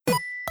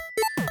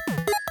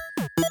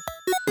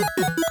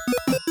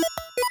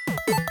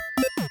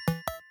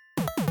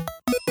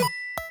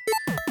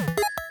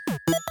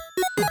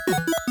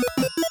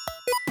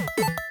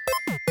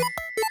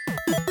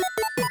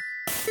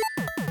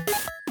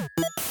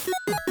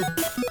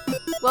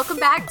Welcome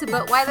back to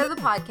But Why Though, the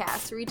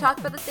podcast, where we talk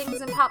about the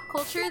things in pop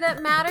culture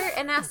that matter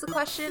and ask the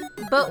question,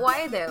 but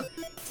why though?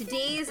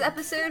 Today's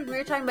episode,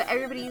 we're talking about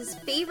everybody's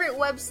favorite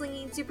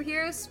web-slinging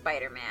superhero,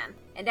 Spider-Man.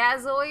 And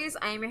as always,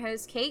 I am your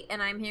host, Kate,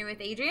 and I'm here with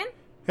Adrian.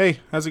 Hey,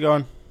 how's it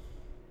going?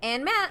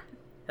 And Matt.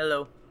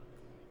 Hello.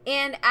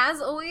 And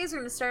as always, we're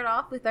going to start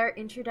off with our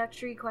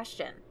introductory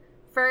question.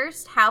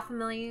 First, how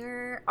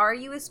familiar are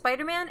you with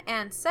Spider-Man?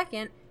 And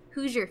second,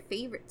 who's your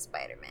favorite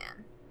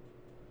Spider-Man?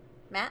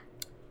 Matt?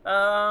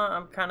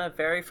 I'm kind of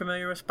very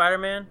familiar with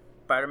Spider-Man.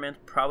 Spider-Man's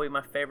probably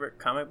my favorite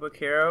comic book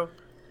hero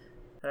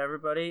of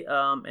everybody.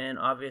 And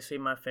obviously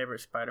my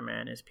favorite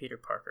Spider-Man is Peter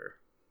Parker,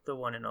 the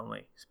one and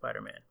only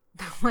Spider-Man.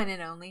 The one and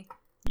only?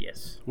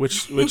 Yes.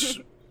 Which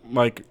rendition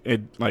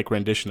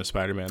of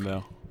Spider-Man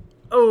though?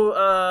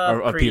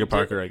 Or Peter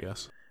Parker, I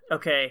guess.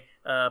 Okay,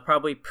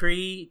 probably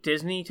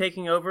pre-Disney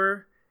taking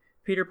over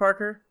Peter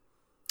Parker.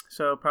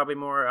 So probably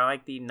more, I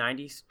like the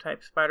 90s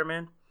type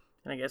Spider-Man.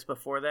 And I guess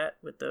before that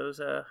with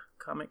those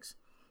comics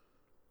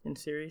and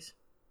series.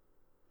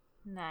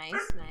 Nice.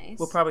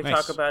 We'll probably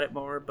talk about it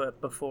more,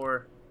 but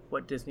before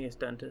what Disney has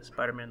done to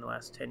Spider-Man in the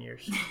last 10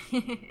 years.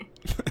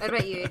 What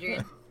about you,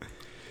 Adrian?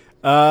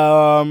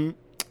 I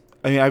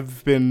mean,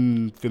 I've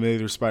been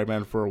familiar with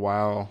Spider-Man for a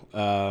while.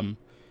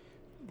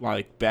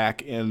 Like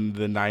back in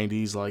the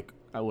 90s, like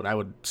I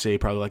would say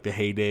probably like the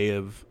heyday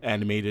of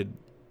animated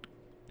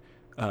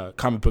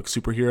comic book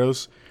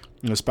superheroes.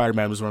 You know,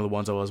 Spider-Man was one of the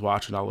ones I was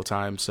watching all the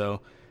time, so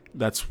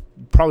that's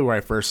probably where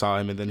I first saw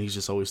him, and then he's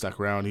just always stuck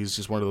around. He's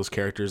just one of those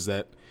characters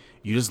that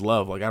you just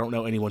love. Like, I don't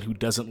know anyone who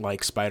doesn't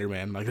like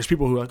Spider-Man. Like, there's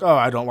people who are like, oh,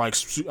 I don't like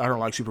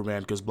Superman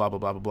because blah, blah,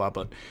 blah, blah, blah,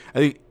 but I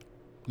think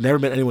never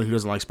met anyone who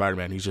doesn't like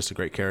Spider-Man. He's just a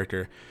great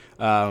character.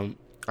 I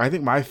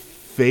think my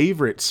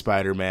favorite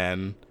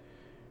Spider-Man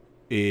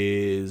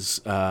is,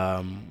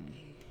 I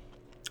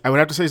would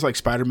have to say it's like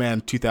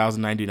Spider-Man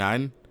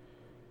 2099,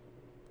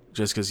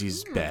 just because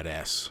he's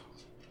badass.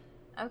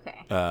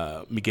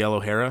 Okay. Miguel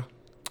O'Hara.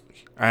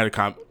 I had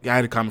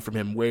a comment from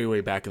him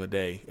way back in the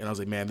day, and I was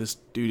like, man, this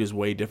dude is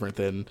way different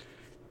than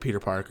Peter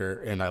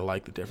Parker, and I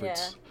like the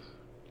difference.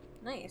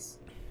 Yeah. Nice.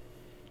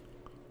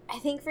 I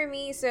think for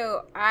me,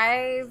 so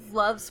I've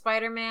loved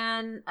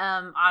Spider-Man.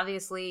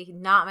 Obviously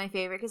not my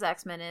favorite because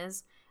X-Men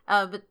is.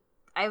 But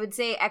I would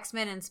say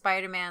X-Men and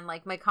Spider-Man,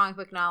 like my comic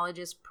book knowledge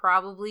is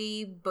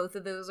probably, both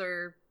of those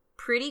are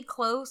pretty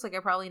close. Like I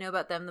probably know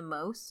about them the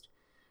most.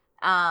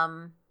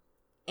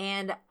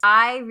 And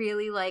I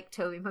really like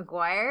Tobey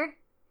Maguire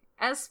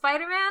as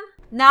Spider-Man.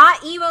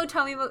 Not emo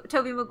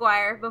Tobey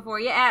Maguire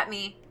before you at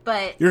me,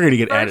 but you're going to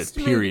get added,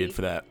 period,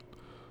 for that.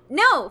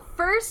 No,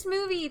 first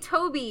movie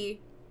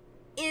Tobey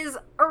is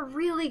a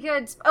really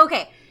good...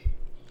 Okay.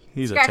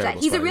 He's a terrible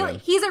Spider-Man.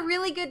 He's a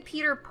really good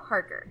Peter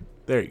Parker.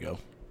 There you go.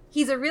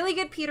 He's a really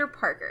good Peter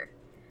Parker,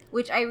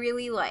 which I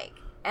really like.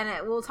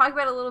 And we'll talk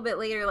about it a little bit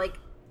later, like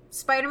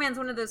Spider-Man's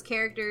one of those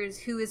characters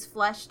who is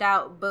fleshed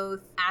out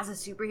both as a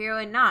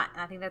superhero and not. And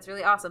I think that's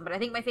really awesome. But I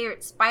think my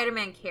favorite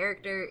Spider-Man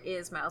character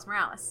is Miles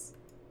Morales.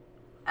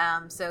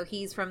 So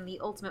he's from the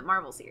Ultimate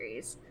Marvel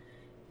series.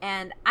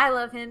 And I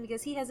love him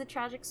because he has a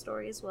tragic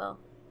story as well.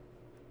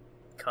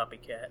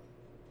 Copycat.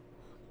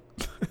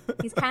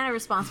 He's kind of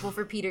responsible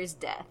for Peter's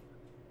death.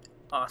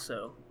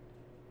 Also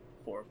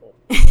horrible.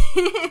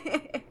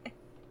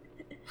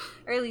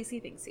 Or at least he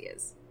thinks he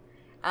is.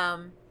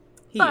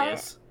 He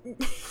is.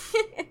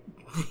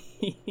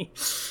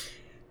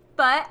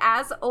 But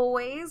as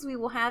always, we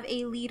will have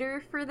a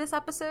leader for this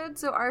episode.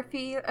 So our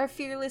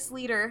fearless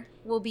leader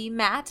will be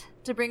Matt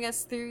to bring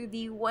us through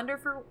the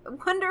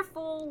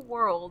wonderful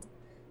world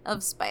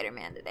of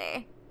Spider-Man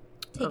today.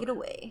 Take it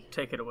away.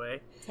 Take it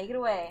away. Take it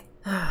away.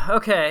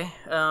 Okay.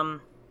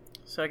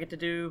 So I get to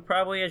do,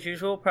 probably as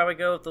usual,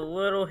 go with a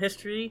little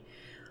history.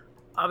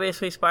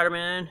 Obviously,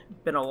 Spider-Man,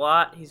 been a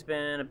lot. He's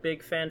been a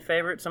big fan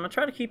favorite. So I'm going to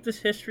try to keep this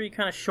history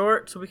kind of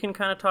short so we can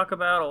kind of talk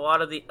about a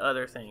lot of the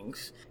other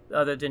things,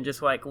 other than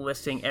just like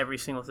listing every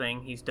single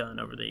thing he's done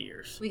over the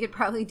years. We could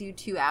probably do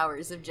 2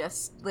 hours of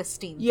just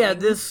listing things. Yeah,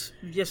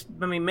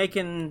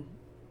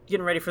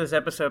 Getting ready for this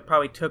episode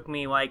probably took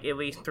me like at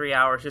least 3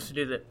 hours just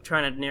to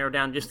trying to narrow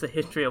down just the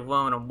history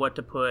alone on what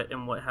to put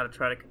and how to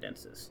try to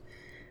condense this.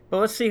 But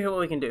let's see what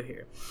we can do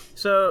here.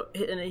 So,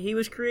 he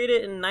was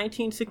created in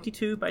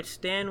 1962 by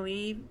Stan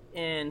Lee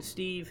and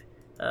Steve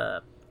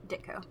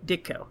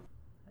Ditko.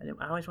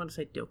 I always want to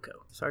say Dilko.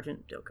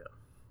 Sergeant Dilko.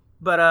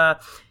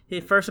 But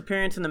his first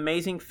appearance in the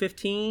Amazing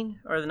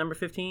 15, or the number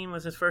 15,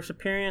 was his first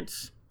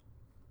appearance.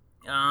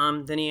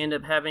 Then he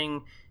ended up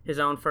having his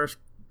own first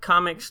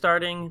comic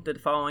starting the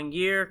following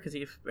year because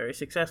he was very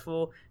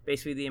successful.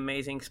 Basically, the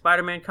Amazing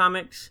Spider-Man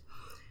comics.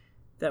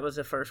 That was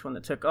the first one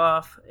that took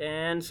off.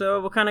 And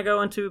so we'll kind of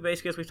go into,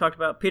 basically, as we talked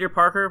about, Peter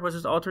Parker was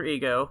his alter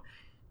ego.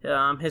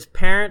 His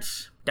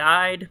parents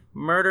died,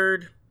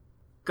 murdered,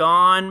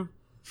 gone,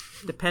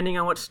 depending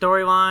on what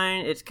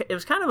storyline. It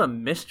was kind of a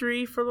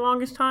mystery for the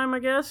longest time, I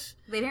guess.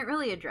 They didn't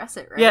really address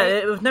it, right? Yeah,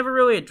 it was never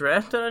really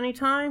addressed at any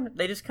time.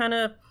 They just kind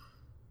of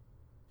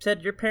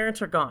said, your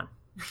parents are gone.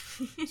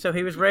 So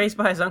he was raised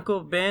by his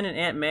Uncle Ben and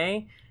Aunt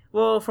May.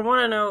 Well, from what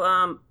I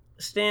know,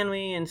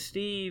 Stanley and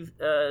Steve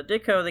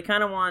Ditko, they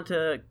kind of wanted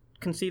to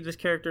conceive this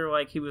character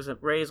like he was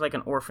raised like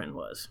an orphan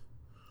was.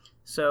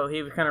 So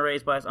he was kind of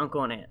raised by his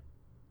uncle and aunt.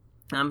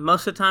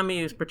 Most of the time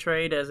he was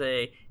portrayed as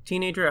a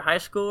teenager, a high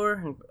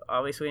schooler, and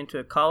obviously into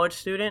a college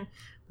student.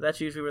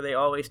 That's usually where they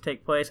always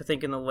take place. I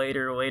think in the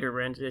later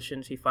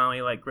renditions, he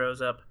finally like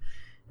grows up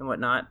and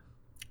whatnot.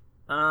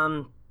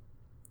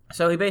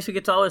 So he basically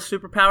gets all his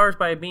superpowers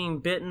by being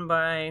bitten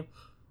by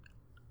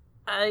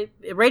a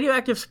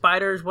radioactive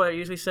spider is what it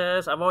usually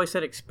says. I've always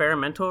said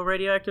experimental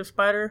radioactive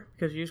spider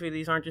because usually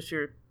these aren't just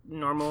your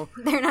normal.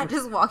 They're not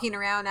just walking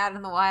around out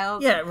in the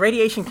wild. Yeah,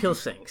 radiation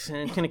kills things and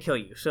it's going to kill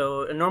you.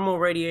 So a normal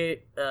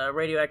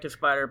radioactive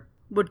spider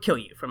would kill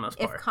you for the most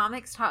part. If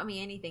comics taught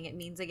me anything, it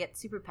means I get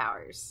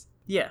superpowers.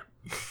 Yeah.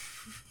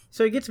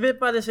 So he gets bit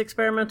by this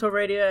experimental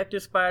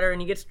radioactive spider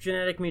and he gets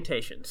genetic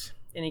mutations.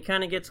 And he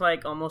kind of gets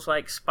like almost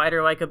like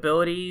spider-like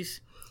abilities.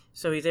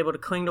 So he's able to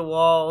cling to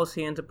walls.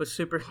 He ends up with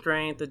super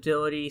strength,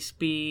 agility,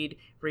 speed,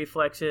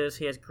 reflexes.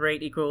 He has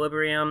great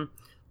equilibrium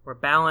or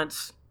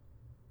balance.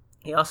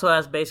 He also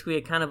has basically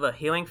a kind of a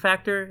healing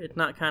factor. It's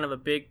not kind of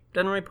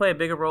doesn't really play a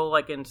bigger role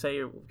like in, say,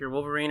 your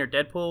Wolverine or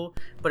Deadpool,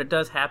 but it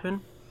does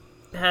happen.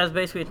 It has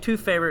basically two,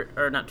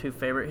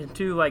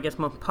 I guess,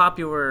 most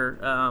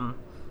popular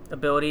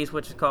abilities,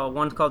 which is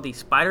one's called the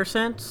Spider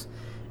Sense.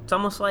 It's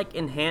almost like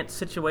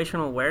enhanced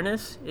situational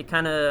awareness. He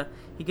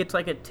gets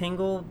like a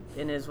tingle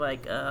in his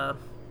like,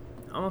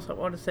 almost I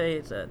want to say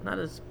it's not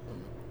as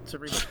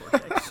cerebral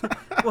cortex.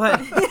 What?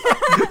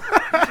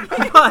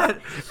 What?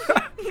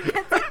 He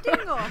gets a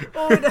tingle.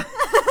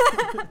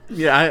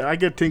 Yeah, I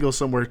get tingles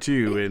somewhere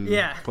too in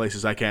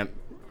places I can't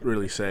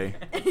really say.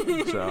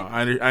 So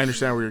I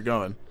understand where you're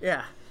going.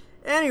 Yeah.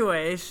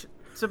 Anyways,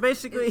 so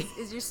basically...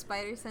 Is your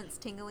spider sense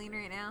tingling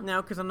right now?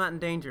 No, because I'm not in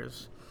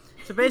dangers.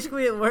 So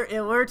basically, it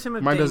alerts him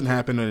of Mine danger. doesn't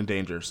happen in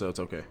danger, so it's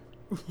okay.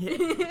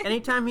 Yeah.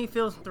 Anytime he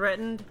feels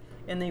threatened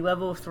in the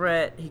level of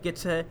threat, he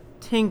gets a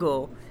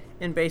tingle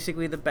in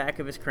basically the back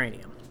of his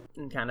cranium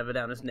and kind of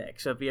down his neck.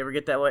 So if you ever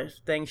get that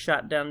thing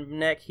shot down the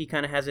neck, he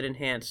kind of has it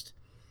enhanced.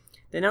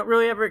 They don't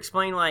really ever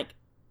explain, like,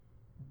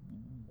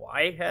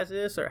 why he has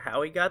this or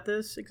how he got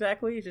this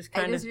exactly. It's just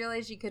kind of... I just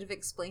realized you could have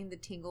explained the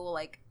tingle,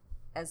 like,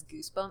 as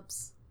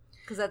goosebumps.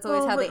 Because that's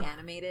always how they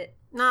animate it.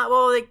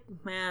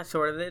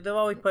 Sort of. They've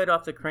always played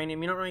off the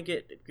cranium. You don't really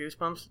get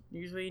goosebumps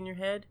usually in your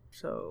head.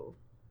 So,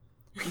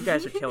 you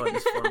guys are killing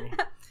this for me.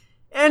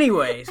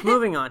 Anyways,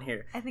 moving on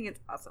here. I think it's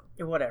awesome.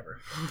 Whatever.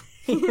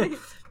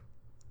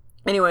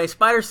 Anyway,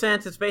 Spider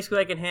Sense, it's basically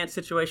like enhanced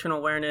situational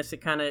awareness.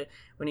 It kind of,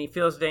 when he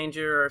feels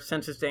danger or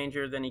senses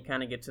danger, then he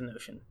kind of gets a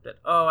notion that,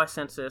 oh, I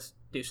sense this,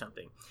 do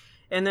something.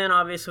 And then,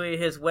 obviously,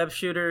 his web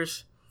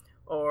shooters...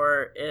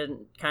 Or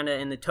in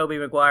the Tobey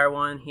Maguire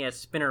one, he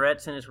has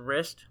spinnerets in his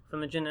wrist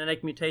from the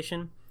genetic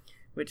mutation,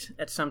 which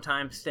at some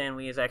time Stan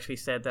Lee has actually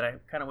said that I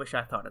kind of wish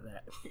I thought of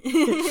that.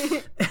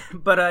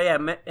 But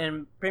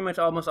and pretty much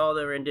almost all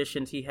the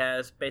renditions he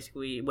has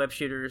basically web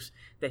shooters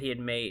that he had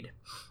made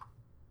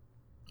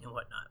and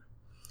whatnot.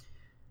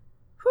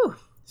 Whew.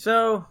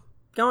 So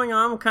going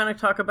on, we'll kind of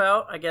talk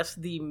about, I guess,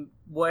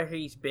 where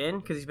he's been,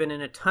 because he's been in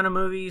a ton of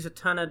movies, a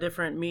ton of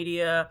different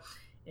media,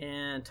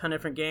 and a ton of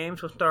different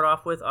games. We'll start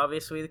off with,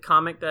 obviously, the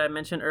comic that I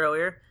mentioned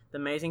earlier, the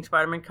Amazing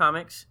Spider-Man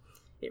comics.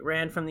 It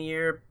ran from the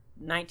year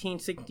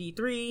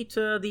 1963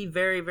 to the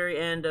very, very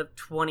end of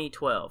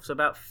 2012, so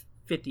about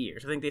 50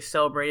 years. I think they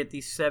celebrated the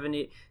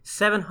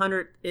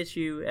 700th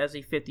issue as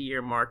a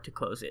 50-year mark to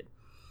close it.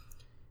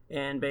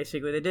 And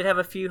basically, they did have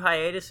a few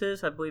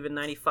hiatuses. I believe in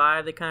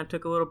 95, they kind of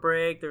took a little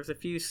break. There was a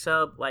few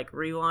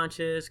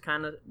relaunches,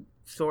 kind of,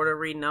 sort of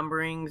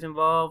renumberings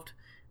involved.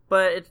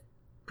 But it's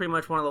pretty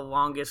much one of the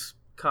longest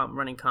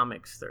running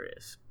comics there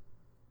is.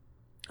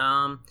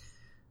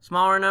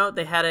 Smaller note,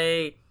 they had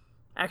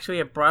actually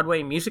a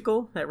Broadway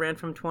musical that ran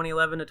from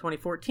 2011 to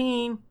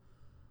 2014.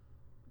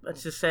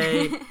 Let's just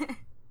say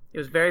it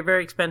was very,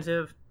 very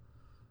expensive.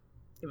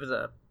 It was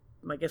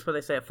I guess what they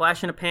say, a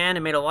flash in a pan.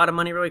 It made a lot of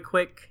money really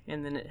quick,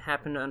 and then it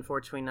happened to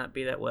unfortunately not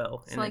be that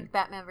well. It's like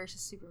Batman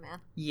versus Superman.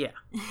 Yeah.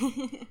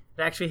 It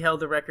actually held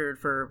the record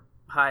for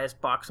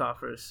highest box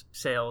office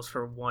sales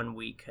for 1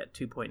 week at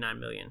 2.9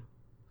 million.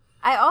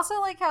 I also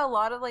like how a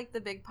lot of like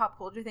the big pop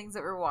culture things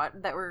that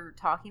we're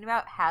talking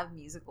about have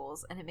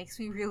musicals, and it makes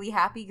me really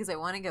happy because I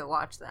want to go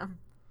watch them.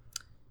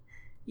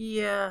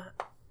 Yeah.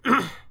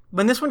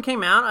 When this one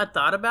came out, I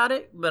thought about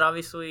it, but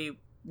obviously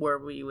where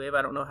we live,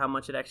 I don't know how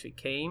much it actually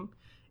came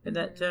in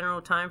that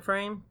general time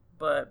frame.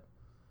 But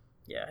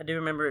yeah, I do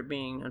remember it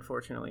being,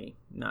 unfortunately,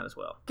 not as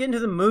well. Getting to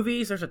the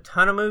movies, there's a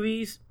ton of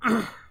movies.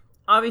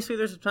 Obviously,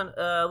 there's a ton,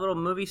 little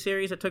movie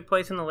series that took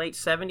place in the late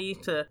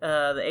 70s to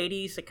the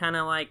 80s. It kind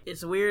of like,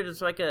 it's weird.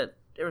 It's like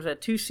there was a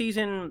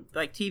 2-season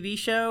like TV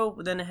show,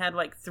 but then it had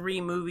like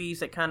 3 movies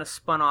that kind of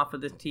spun off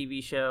of this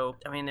TV show.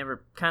 I mean, they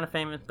were kind of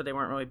famous, but they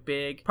weren't really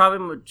big. Probably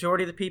the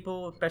majority of the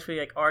people, especially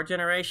like our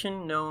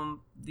generation,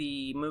 know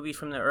the movies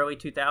from the early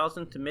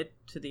 2000s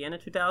to the end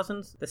of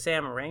 2000s. The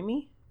Sam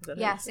Raimi?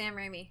 Sam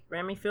Raimi.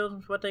 Raimi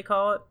films is what they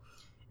call it.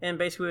 And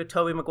basically with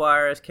Tobey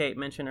Maguire, as Kate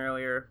mentioned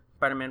earlier,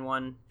 Spider-Man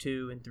 1,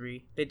 2, and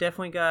 3. They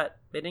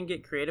didn't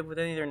get creative with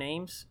any of their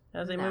names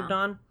as they moved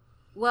on.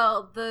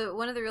 Well,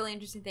 one of the really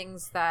interesting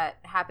things that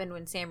happened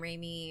when Sam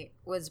Raimi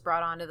was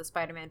brought onto the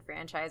Spider-Man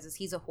franchise is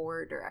he's a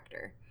horror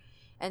director.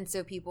 And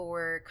so people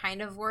were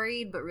kind of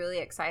worried, but really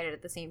excited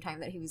at the same time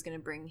that he was going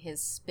to bring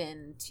his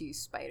spin to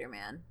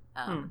Spider-Man,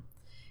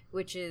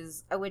 which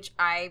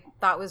I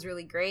thought was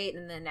really great.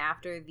 And then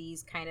after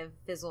these kind of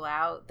fizzle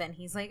out, then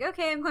he's like,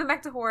 okay, I'm going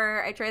back to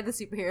horror. I tried the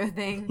superhero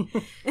thing.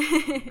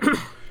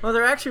 Well,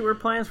 there actually were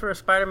plans for a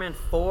Spider-Man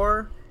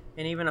 4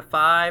 and even a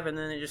 5, and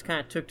then it just kind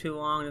of took too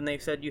long. And they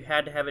said you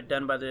had to have it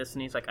done by this,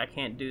 and he's like, I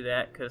can't do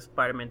that because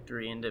Spider-Man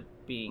 3 ended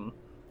up being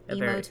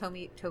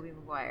Tobey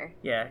Maguire.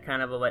 Yeah,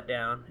 kind of a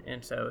letdown,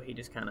 and so he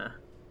just kind of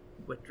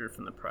withdrew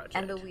from the project.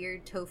 And the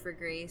weird Topher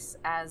Grace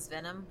as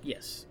Venom.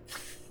 Yes.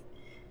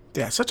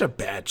 Yeah, such a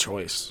bad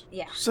choice.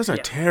 Yeah. Such a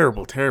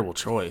terrible, terrible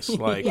choice.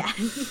 Like,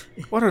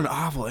 what an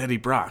awful Eddie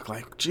Brock.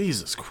 Like,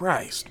 Jesus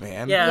Christ,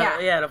 man.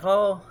 Yeah. Of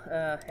all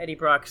Eddie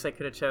Brocks they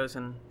could have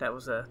chosen, that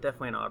was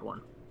definitely an odd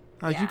one.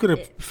 Like, you could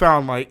have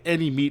found, like,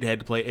 any meathead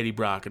to play Eddie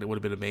Brock, and it would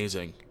have been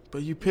amazing.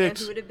 But you picked...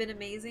 who would have been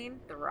amazing?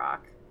 The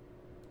Rock.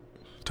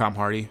 Tom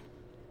Hardy.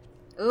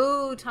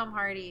 Ooh, Tom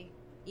Hardy.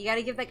 You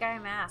gotta give that guy a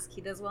mask. He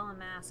does well in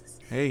masks.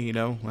 Hey, you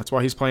know, that's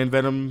why he's playing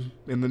Venom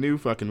in the new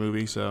fucking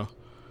movie, so...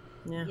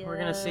 Yeah, we're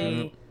going to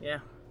see,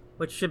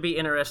 which should be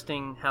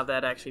interesting how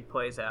that actually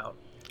plays out.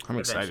 I'm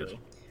excited.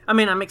 I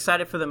mean, I'm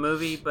excited for the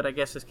movie, but I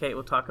guess as Kate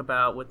will talk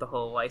about with the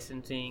whole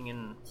licensing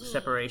and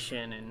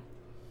separation and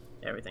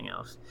everything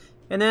else.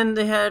 And then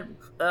they had,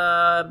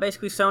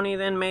 basically Sony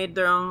then made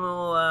their own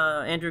little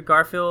Andrew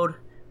Garfield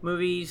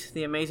movies,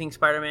 The Amazing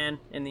Spider-Man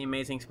and The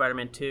Amazing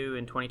Spider-Man 2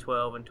 in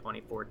 2012 and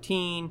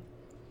 2014.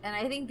 And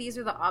I think these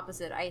are the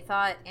opposite. I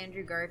thought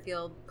Andrew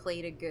Garfield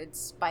played a good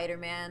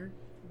Spider-Man,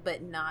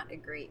 but not a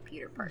great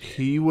Peter Parker.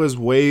 In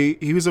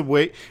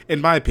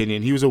my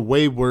opinion, he was a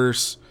way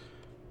worse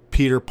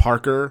Peter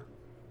Parker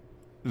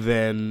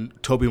than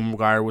Tobey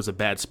Maguire was a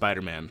bad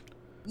Spider-Man.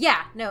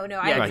 Yeah, no,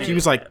 I agree. He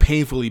was like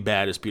painfully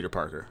bad as Peter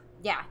Parker.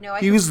 Yeah, no,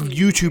 he was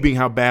YouTubing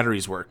how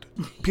batteries worked.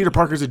 Peter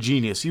Parker's a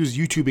genius. He was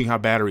YouTubing how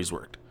batteries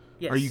worked.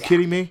 Yes. Are you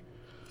kidding me?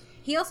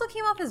 He also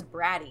came off as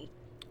bratty.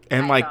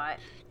 And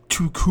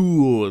too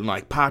cool and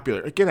like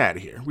popular. Get out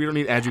of here. We don't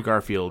need Andrew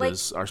Garfield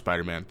as our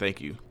Spider-Man. Thank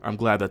you. I'm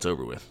glad that's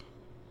over with.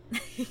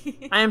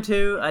 I am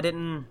too. I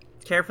didn't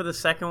care for the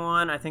second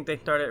one. I think they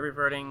started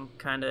reverting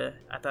kind of.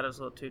 I thought it was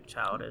a little too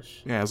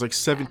childish. Yeah, it was like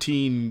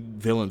 17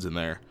 villains in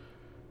there.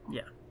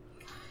 Yeah.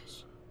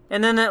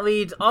 And then that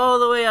leads all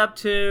the way up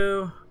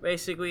to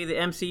basically the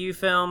MCU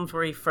films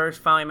where he first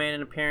finally made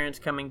an appearance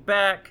coming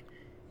back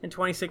in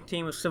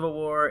 2016 with Civil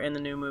War and the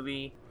new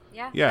movie.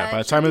 Yeah, by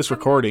the time of this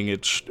recording,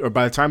 or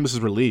by the time this is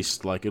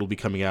released, like it'll be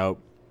coming out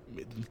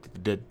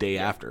the day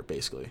after,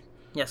 basically.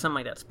 Yeah, something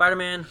like that.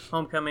 Spider-Man,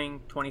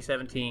 Homecoming,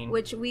 2017.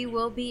 Which we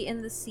will be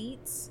in the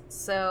seats,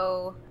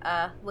 so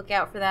look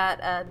out for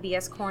that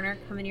BS Corner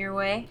coming your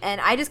way.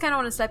 And I just kind of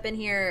want to step in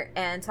here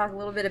and talk a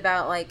little bit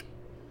about, like,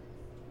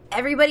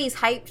 everybody's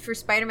hyped for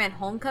Spider-Man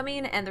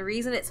Homecoming, and the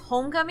reason it's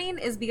Homecoming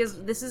is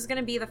because this is going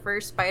to be the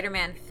first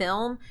Spider-Man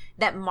film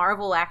that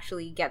Marvel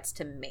actually gets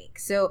to make.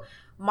 So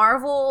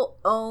Marvel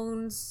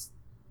owns...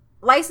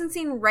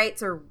 Licensing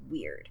rights are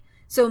weird.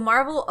 So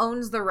Marvel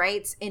owns the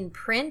rights in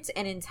print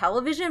and in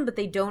television, but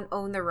they don't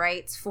own the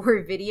rights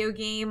for video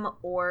game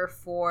or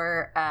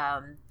for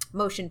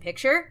motion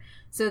picture.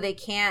 So they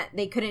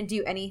couldn't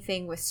do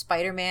anything with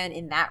Spider-Man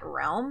in that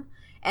realm.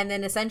 And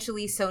then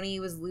essentially Sony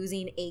was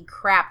losing a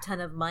crap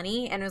ton of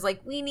money and was like,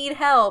 we need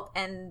help.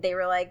 And they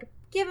were like,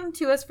 give him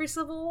to us for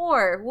Civil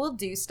War. We'll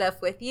do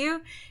stuff with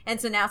you. And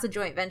so now it's a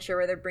joint venture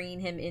where they're bringing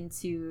him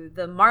into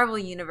the Marvel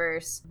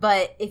universe.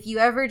 But if you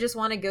ever just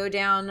want to go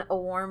down a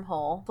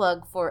wormhole,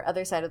 plug for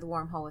Other Side of the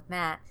Wormhole with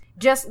Matt,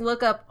 just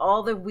look up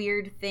all the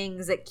weird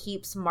things that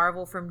keeps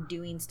Marvel from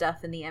doing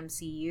stuff in the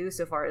MCU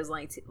so far as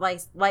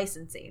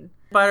licensing.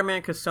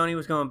 Spider-Man because Sony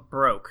was going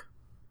broke.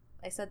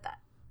 I said that.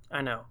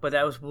 I know, but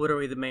that was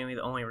literally mainly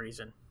the only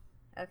reason.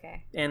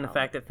 Okay. And the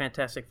fact that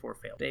Fantastic Four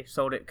failed. They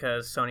sold it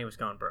because Sony was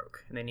going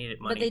broke, and they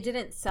needed money. But they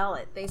didn't sell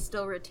it. They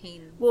still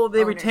retained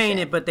they retained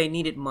it, but they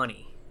needed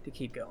money to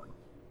keep going.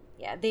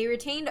 Yeah, they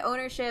retained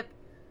ownership,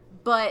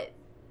 but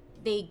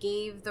they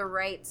gave the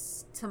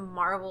rights to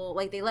Marvel.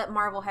 Like, they let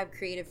Marvel have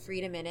creative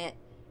freedom in it,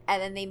 and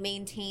then they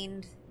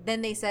maintained...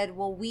 Then they said,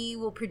 well, we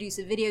will produce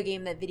a video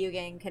game. That video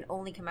game can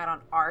only come out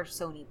on our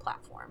Sony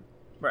platform.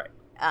 Right.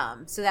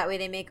 So that way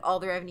they make all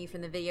the revenue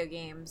from the video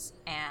games,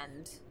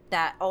 and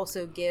that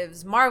also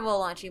gives Marvel a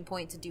launching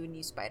point to do a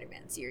new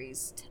Spider-Man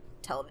series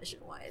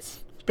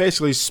television-wise.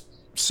 Basically,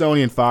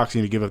 Sony and Fox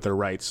need to give up their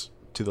rights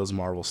to those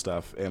Marvel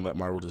stuff and let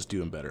Marvel just do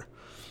them better.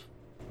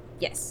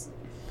 Yes.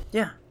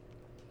 Yeah.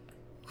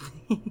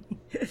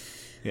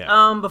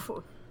 Yeah.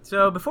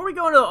 Before we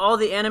go into all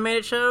the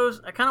animated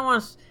shows, I kind of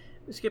want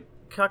to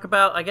talk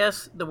about, I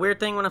guess, the weird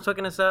thing when I was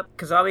looking this up,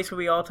 because obviously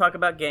we all talk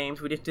about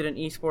games. We just did an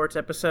esports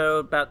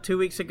episode about 2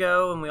 weeks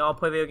ago, and we all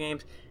play video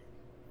games.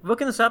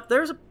 Looking this up,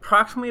 there's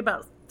approximately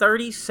about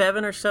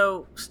 37 or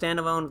so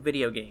standalone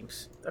video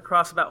games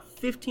across about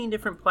 15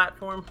 different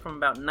platforms from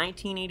about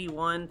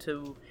 1981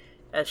 to,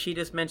 as she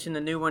just mentioned, the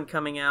new one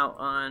coming out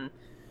on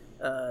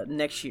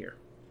next year.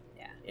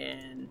 Yeah.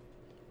 And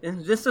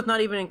this does not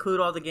even include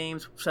all the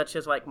games such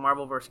as like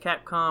Marvel vs.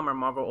 Capcom or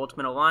Marvel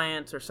Ultimate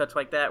Alliance or such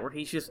like that, where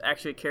he's just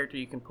actually a character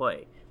you can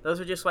play.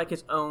 Those are just like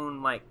his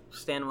own like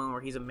standalone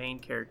where he's a main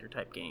character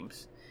type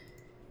games.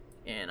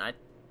 And I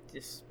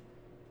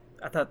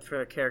thought for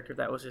a character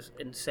that was just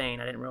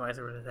insane. I didn't realize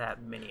there were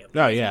that many of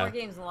them. Oh, More yeah.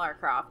 games than Lara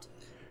Croft.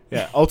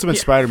 Yeah, Ultimate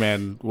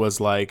Spider-Man was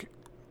like,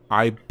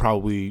 I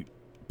probably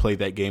played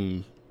that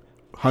game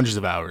hundreds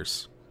of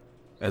hours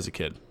as a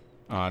kid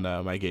on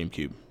my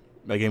GameCube.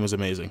 That game was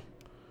amazing.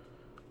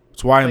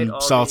 That's why Played I'm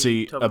all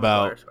salty the Tobey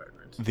about Maguire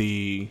Spider-Mans.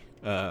 the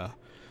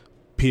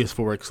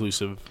PS4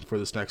 exclusive for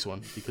this next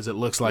one, because it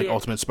looks like Yeah.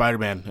 Ultimate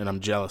Spider-Man, and I'm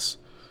jealous.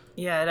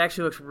 Yeah, it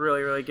actually looks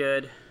really, really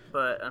good,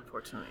 but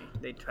unfortunately,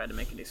 they tried to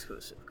make it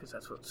exclusive because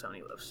that's what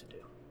Sony loves to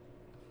do.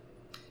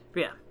 But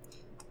yeah,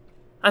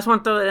 I just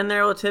want to throw it in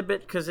there a little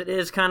tidbit because it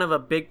is kind of a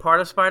big part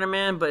of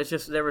Spider-Man, but it's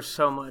just there was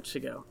so much to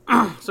go.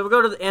 So we'll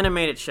go to the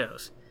animated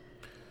shows.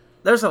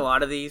 There's a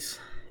lot of these,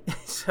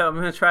 so I'm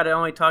going to try to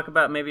only talk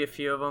about maybe a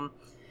few of them.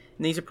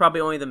 And these are probably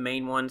only the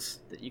main ones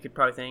that you could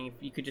probably think.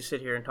 You could just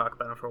sit here and talk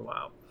about them for a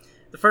while.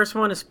 The first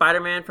one is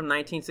Spider-Man from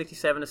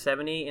 1967 to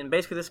 70, and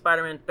basically this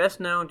Spider-Man best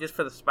known just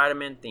for the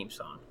Spider-Man theme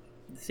song.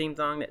 The theme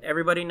song that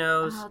everybody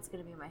knows Oh, it's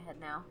gonna be in my head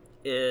now.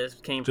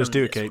 came Just from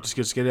do it, this Kate. one.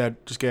 Just get it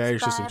out. Just get it out of your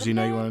system because you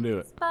know you want to do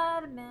it.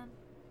 Spider-Man.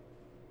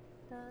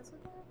 Does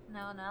what that?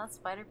 No, it's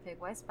Spider Pig.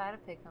 Why Spider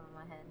Pig come in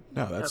my head?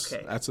 No, that's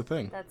Okay. the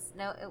thing. That's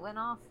no, it went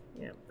off.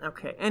 Yeah.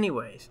 Okay.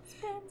 Anyways.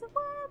 Spins a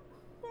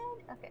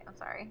web. Okay, I'm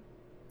sorry.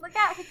 Look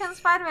out! Here comes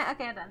Spider-Man.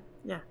 Okay, I'm done.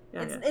 Yeah.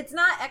 It's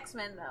not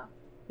X-Men though.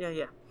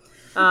 Yeah.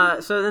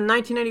 So then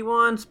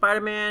 1981,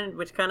 Spider-Man,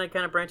 which kind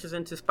of branches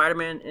into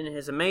Spider-Man and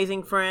His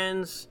Amazing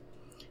Friends.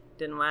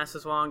 Didn't last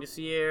as long, just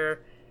a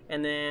year.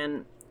 And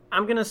then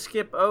I'm going to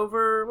skip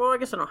over, well, I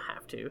guess I don't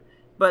have to.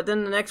 But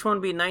then the next one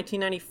would be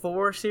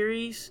 1994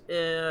 series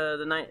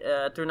through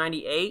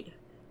 98.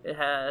 It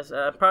has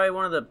probably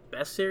one of the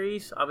best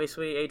series.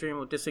 Obviously, Adrian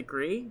will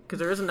disagree, because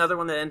there is another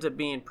one that ends up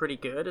being pretty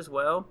good as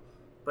well.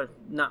 But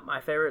not my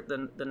favorite,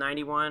 the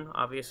 91.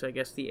 Obviously, I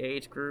guess the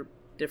age group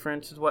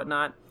differences,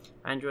 whatnot.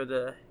 I enjoy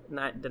the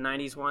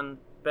 90s one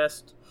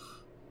best.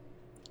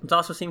 It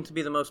also seems to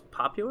be the most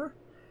popular,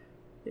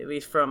 at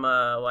least from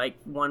like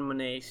one when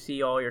they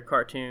see all your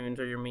cartoons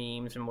or your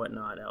memes and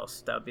whatnot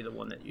else. That would be the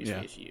one that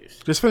usually is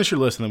used. Just finish your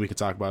list and then we can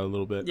talk about it a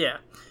little bit. Yeah.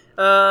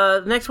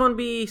 The next one would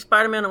be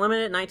Spider-Man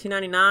Unlimited,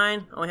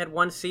 1999. Only had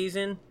one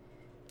season.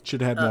 Should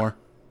have had more.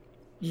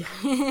 Yeah.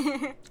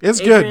 It's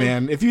Adrian- good,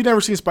 man. If you've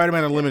never seen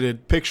Spider-Man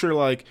Unlimited, picture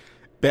like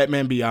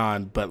Batman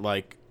Beyond, but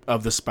like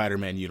of the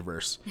Spider-Man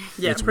universe.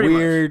 Yeah, it's pretty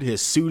weird.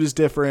 His suit is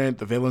different.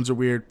 The villains are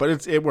weird,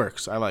 but it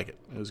works. I like it.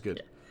 It was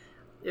good.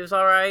 It was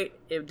alright.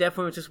 It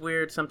definitely was just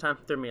weird. Sometimes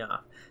threw me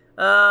off.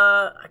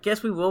 I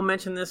guess we will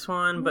mention this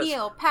one, but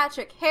Neil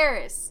Patrick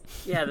Harris.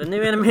 yeah, the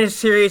new animated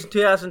series in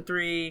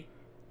 2003.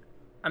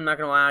 I'm not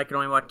gonna lie, I could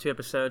only watch 2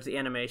 episodes. The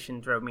animation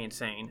drove me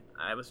insane.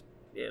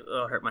 It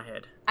hurt my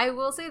head. I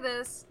will say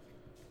this: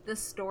 the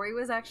story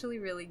was actually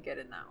really good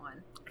in that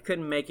one. I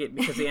couldn't make it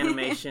because the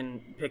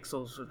animation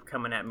pixels were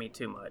coming at me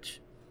too much.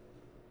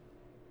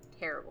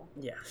 Terrible.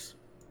 Yes.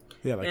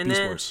 Yeah, like And Beast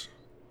then- Wars.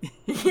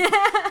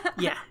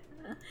 Yeah.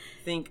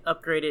 Think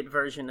upgraded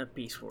version of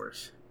Beast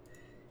Wars.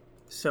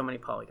 So many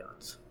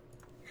polygons.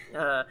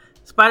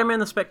 Spider-Man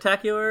the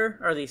Spectacular,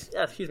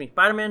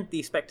 Spider-Man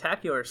the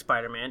Spectacular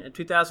Spider-Man in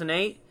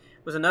 2008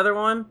 was another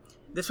one.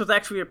 This was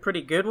actually a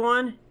pretty good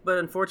one, but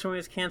unfortunately it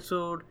was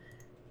canceled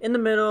in the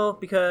middle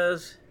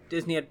because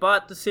Disney had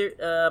bought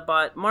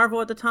bought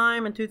Marvel at the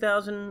time in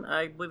 2000,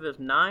 I believe it was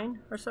 9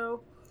 or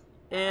so,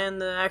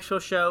 and the actual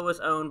show was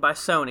owned by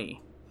Sony.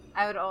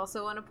 I would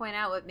also want to point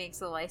out what makes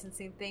the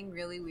licensing thing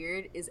really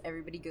weird is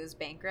everybody goes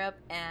bankrupt,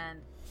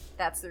 and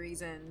that's the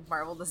reason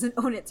Marvel doesn't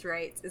own its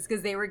rights, is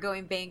because they were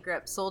going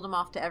bankrupt, sold them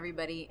off to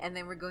everybody, and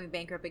then we're going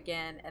bankrupt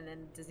again, and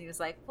then Disney was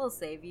like, we'll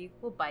save you,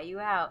 we'll buy you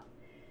out.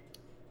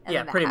 And Yeah,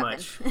 then that pretty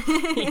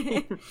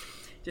happened. much.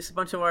 Just a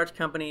bunch of large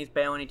companies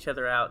bailing each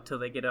other out till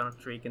they get on a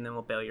streak, and then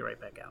we'll bail you right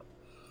back out.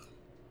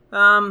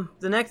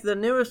 The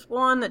newest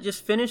one that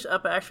just finished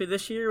up actually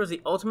this year was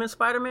the Ultimate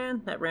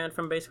Spider-Man that ran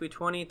from basically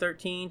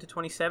 2013 to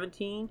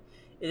 2017.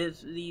 It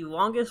is the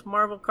longest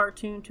Marvel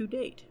cartoon to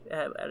date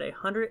at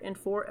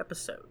 104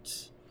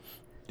 episodes.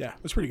 Yeah,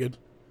 that's pretty good.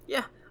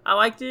 Yeah, I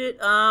liked it.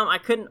 I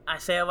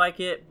say I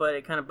like it, but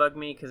it kind of bugged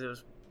me because it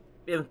was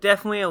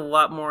definitely a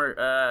lot more.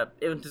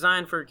 It was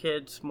designed for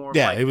kids more.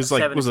 Yeah, like it was a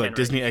like 7 was to it 10 like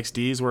Disney range.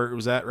 XDs where it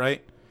was at,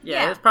 right?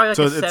 Yeah, Yeah. it's probably like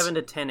So a it's- 7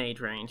 to 10 age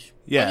range.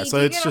 Yeah, And you so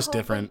do it's get a just whole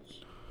different. bunch-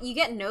 you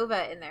get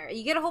Nova in there.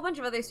 You get a whole bunch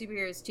of other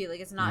superheroes too.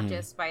 Like, it's not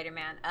just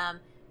Spider-Man.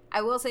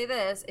 I will say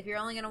this: if you're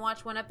only going to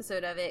watch one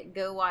episode of it,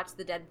 go watch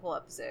the Deadpool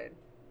episode.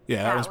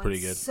 Yeah, that was pretty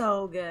one's good.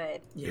 So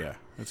good. Yeah,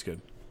 that's good.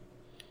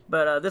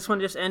 But this one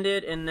just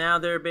ended, and now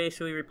they're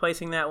basically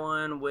replacing that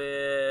one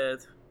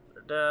with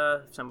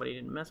somebody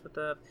didn't mess with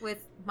that. With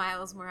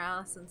Miles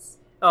Morales and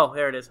Oh,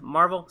 there it is.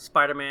 Marvel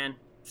Spider-Man,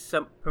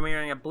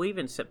 premiering, I believe,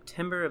 in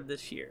September of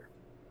this year.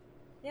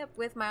 Yep,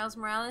 with Miles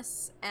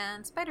Morales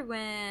and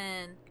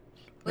Spider-Gwen.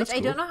 Which That's I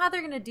cool. don't know how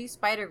they're going to do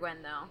Spider-Gwen,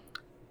 though.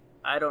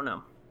 I don't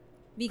know.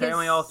 Because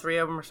Apparently all three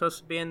of them are supposed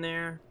to be in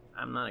there.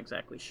 I'm not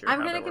exactly sure. I'm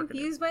how kind they're of working it.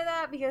 confused by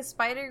that because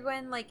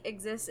Spider-Gwen, like,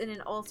 exists in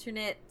an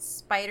alternate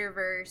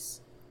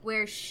Spider-Verse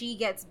where she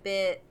gets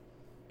bit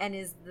and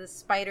is the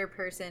spider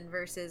person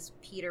versus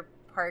Peter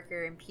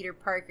Parker, and Peter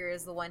Parker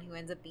is the one who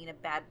ends up being a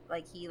bad,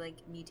 like, he, like,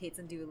 mutates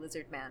into a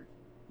lizard man.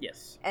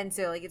 Yes. And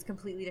so, like, it's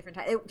completely different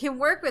time. It can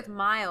work with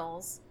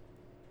Miles,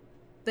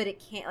 but it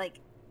can't, like,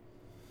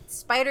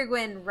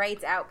 Spider-Gwen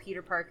writes out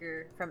Peter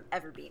Parker from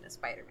ever being a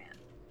Spider-Man.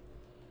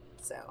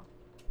 So,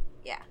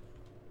 yeah.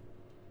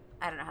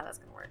 I don't know how that's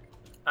going to work.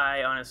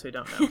 I honestly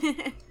don't know.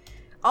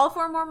 All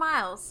 4 more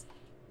miles,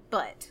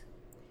 but...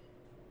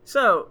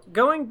 So,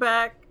 going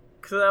back,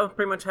 because that was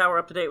pretty much how we're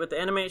up to date with the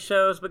animated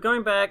shows, but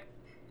going back,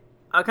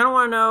 I kind of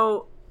want to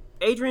know,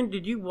 Adrian,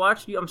 did you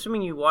watch, I'm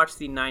assuming you watched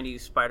the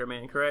 90s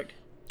Spider-Man, correct?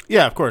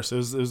 Yeah, of course. It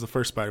was the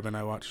first Spider-Man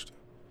I watched.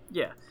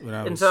 Yeah. When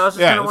I And was- so I was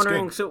just yeah, kind of it was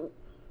wondering, good. so...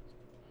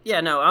 Yeah,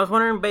 no, I was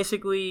wondering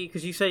basically,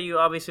 because you say you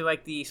obviously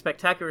like the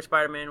Spectacular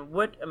Spider-Man,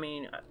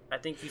 I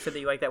think you said that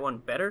you like that one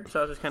better, so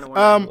I was just kind of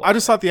wondering why. I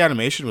just thought the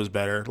animation was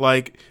better.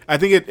 Like, I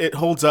think it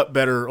holds up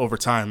better over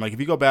time. Like, if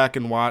you go back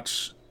and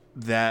watch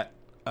that,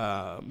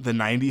 the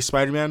 90s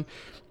Spider-Man,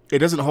 it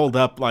doesn't hold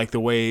up like the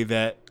way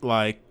that,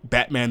 like,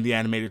 Batman the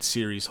Animated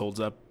Series holds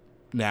up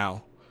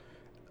now.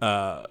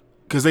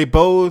 Because they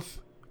both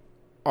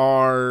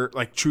are,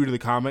 like, true to the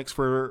comics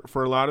for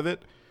a lot of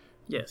it.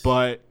 Yes.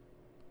 But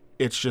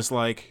it's just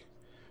like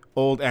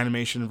old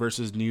animation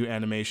versus new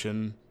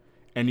animation,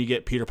 and you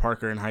get Peter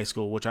Parker in high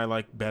school, which I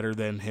like better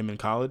than him in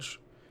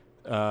college.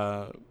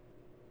 So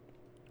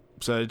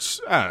it's,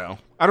 I don't know.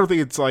 I don't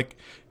think it's like,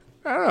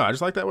 I don't know. I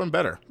just like that one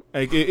better.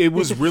 Like, it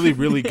was really,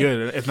 really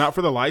good. If not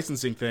for the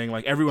licensing thing,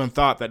 like, everyone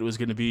thought that it was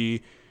going to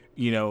be,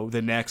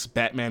 the next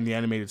Batman the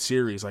Animated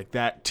Series, like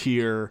that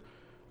tier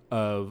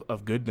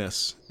of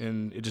goodness,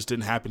 and it just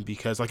didn't happen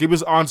because, like, it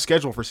was on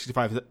schedule for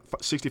 65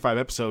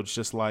 episodes,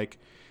 just like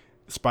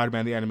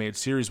Spider-Man the Animated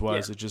Series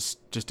was. Yeah. It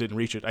just didn't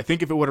reach it. I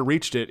think if it would have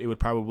reached it, it would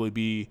probably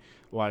be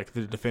like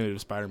the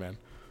definitive Spider-Man.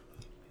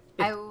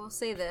 I will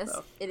say this.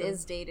 It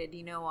is dated.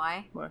 You know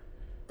why? What?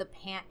 The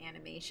pant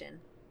animation.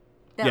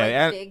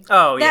 Yeah, That big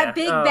Oh,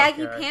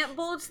 baggy gosh. pant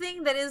bulge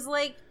thing that is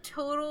like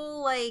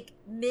total like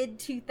mid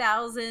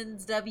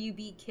 2000s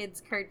WB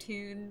Kids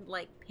cartoon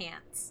like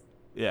pants.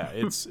 Yeah,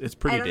 it's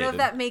pretty I don't know dated. if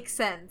that makes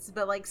sense,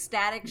 but like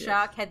Static Yes.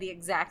 Shock had the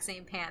exact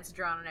same pants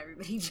drawn on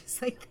everybody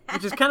just like that.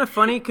 Which is kind of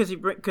funny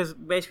because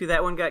basically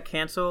that one got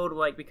canceled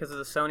like because of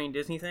the Sony and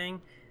Disney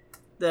thing.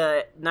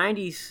 The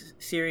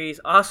 90s series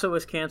also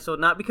was canceled,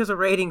 not because of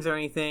ratings or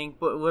anything,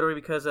 but literally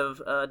because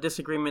of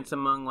disagreements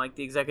among like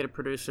the executive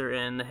producer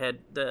and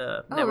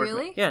the Oh, network.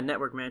 really?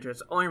 Network manager. It's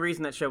the only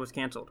reason that show was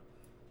canceled.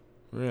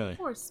 Really?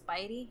 Poor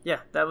Spidey.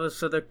 Yeah, that was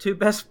so the 2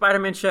 best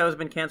Spider-Man shows have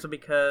been canceled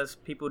because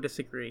people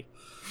disagree,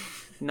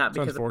 not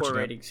because of poor unfortunate.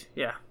 ratings.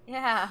 Yeah.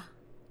 Yeah.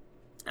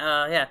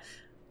 Yeah,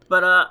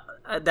 but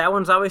that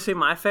one's obviously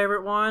my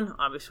favorite one.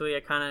 Obviously,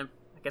 I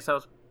guess I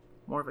was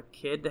more of a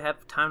kid to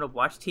have time to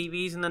watch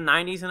TVs in the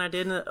 90s than I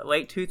did in the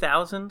late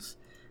 2000s.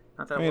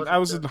 Not that I mean, wasn't I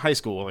was the- in high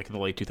school, like, in the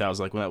late 2000s,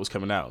 like, when that was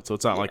coming out. So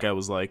it's not like I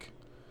was, like...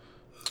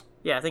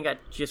 Yeah, I think I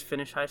just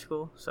finished high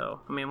school,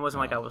 so, I mean, it wasn't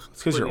like I was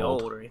It's 'cause you're really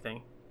old. old or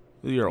anything.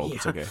 You're old.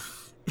 It's Yeah.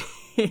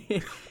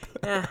 okay.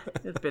 Yeah,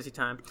 it's a busy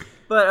time.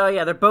 But,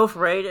 yeah, they're both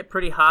rated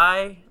pretty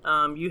high.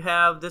 You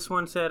have, this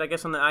one said, I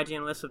guess, on the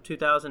IGN list of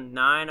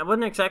 2009. I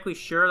wasn't exactly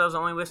sure. That was the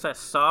only list I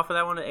saw for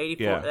that one. That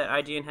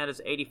IGN had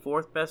as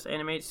 84th best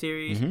animated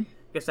series. Mm-hmm.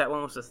 I guess that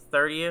one was the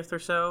 30th or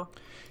so.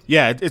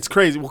 Yeah, it's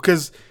crazy. Well,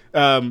 because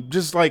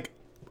just like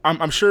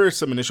I'm sure it's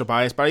some initial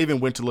bias, but I even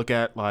went to look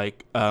at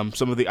like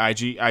some of the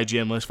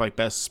IGN list for like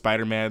best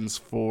Spider-Mans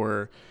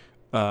for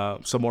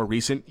some more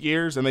recent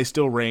years, and they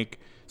still rank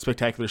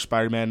Spectacular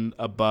Spider-Man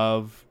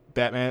above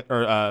Batman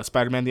or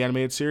Spider-Man the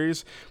Animated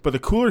Series. But the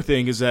cooler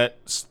thing is that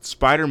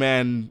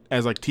Spider-Man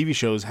as like TV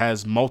shows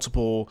has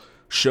multiple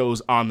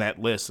shows on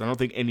that list. I don't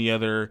think any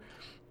other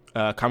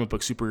comic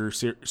book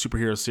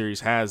superhero series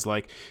has.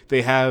 Like,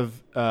 they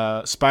have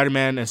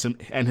Spider-Man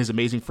and his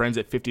Amazing Friends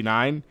at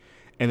 59,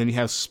 and then you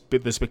have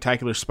the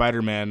Spectacular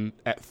Spider-Man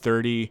at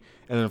 30,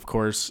 and then of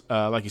course,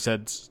 like you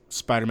said,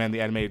 Spider-Man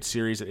the Animated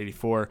Series at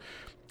 84.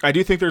 I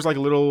do think there's like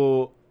a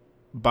little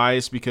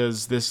bias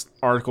because this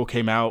article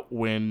came out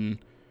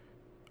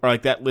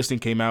that listing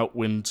came out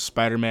when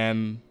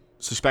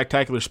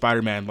Spectacular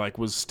Spider-Man like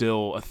was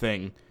still a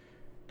thing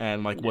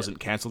and like wasn't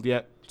canceled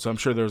yet. So I'm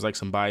sure there was like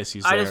some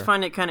biases there. I just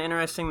find it kind of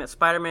interesting that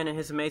Spider-Man and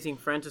His Amazing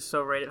Friends is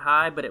so rated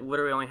high, but it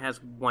literally only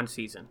has one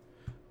season.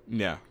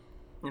 Yeah.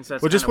 And so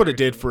it's Well, just kinda what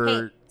weird it did to me. for...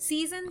 Hey,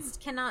 seasons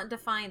cannot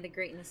define the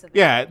greatness of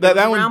Yeah, was that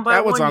around by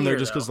that one's one on there year,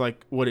 just because though.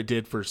 like what it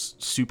did for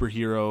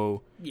superhero,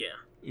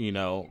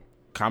 Yeah.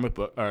 comic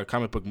book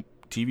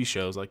TV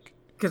shows. Like,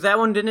 Because that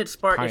one didn't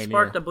spark. It Pioneer.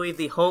 sparked, I believe,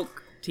 the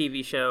Hulk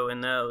TV show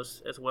in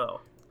those as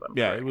well. if I'm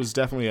yeah, correct. it was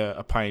definitely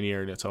a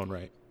pioneer in its own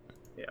right.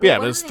 Yeah, one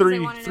of there's the things I three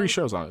wanna three know-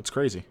 shows on it. It's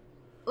crazy.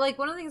 Like,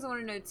 one of the things I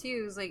want to know,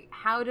 too, is, like,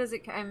 how does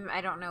it...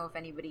 I don't know if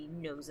anybody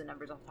knows the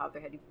numbers off the top of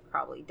their head. You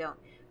probably don't.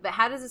 But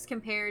how does this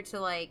compare to,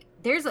 like...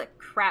 There's a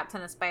crap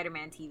ton of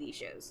Spider-Man TV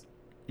shows.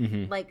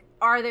 Mm-hmm. Like,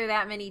 are there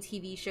that many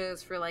TV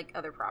shows for, like,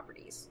 other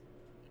properties?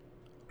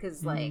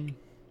 Because, like...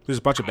 There's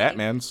a bunch of I-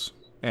 Batmans,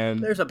 and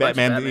There's a bunch of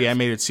Batman the Batmans.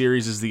 animated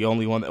series is the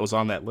only one that was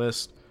on that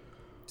list.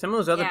 Some of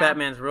those other Yeah.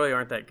 Batmans really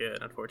aren't that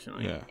good,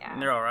 unfortunately. Yeah. Yeah.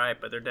 And they're all right,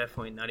 but they're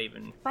definitely not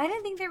even. But I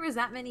didn't think there was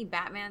that many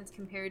Batmans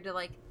compared to,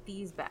 like,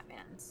 these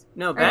Batmans.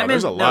 No, Or- Batman.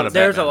 There's a lot of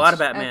There's a Batmans. lot of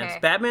Batmans. Okay.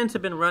 Batmans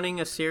have been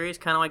running a series,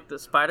 kind of like the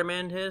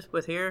Spider-Man is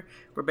with here,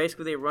 where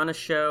basically they run a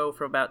show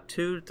for about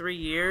 2 to 3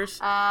 years,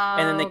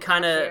 and then they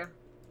kind of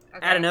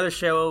add another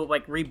show,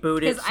 like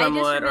reboot it 'Cause I just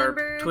somewhat or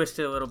remember twist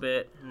it a little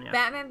bit. And yeah.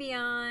 Batman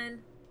Beyond,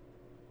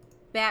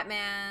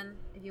 Batman,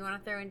 if you want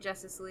to throw in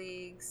Justice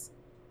Leagues,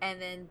 and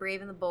then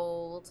Brave and the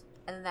Bold,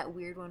 and then that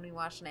weird one we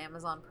watched on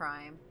Amazon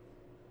Prime.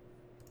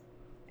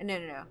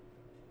 No.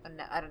 Oh,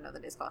 no, I don't know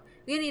what it is called.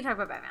 We need to talk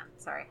about Batman.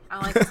 Sorry,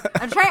 I'm trying.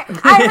 I'm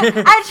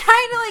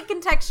trying to like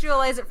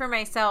contextualize it for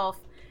myself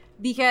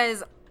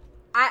because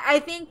I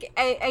think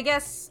I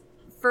guess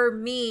for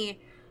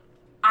me,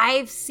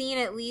 I've seen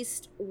at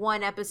least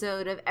one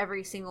episode of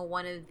every single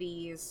one of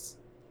these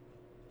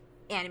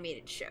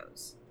animated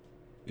shows.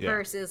 Yeah.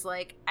 Versus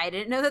like I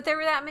didn't know that there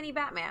were that many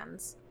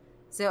Batmans.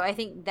 So I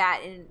think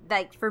that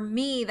like for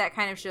me that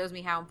kind of shows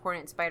me how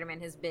important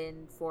Spider-Man has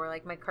been for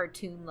like my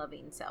cartoon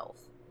loving self.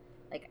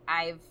 Like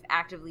I've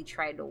actively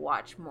tried to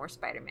watch more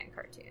Spider-Man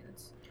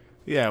cartoons.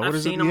 Yeah, what I've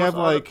is it? seen You have almost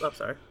all like the, oh,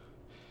 sorry.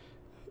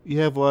 you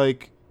have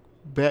like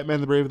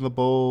Batman the Brave and the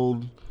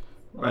Bold,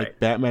 like Right.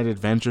 Batman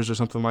Adventures or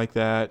something like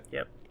that.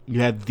 Yep. You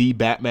had the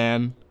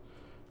Batman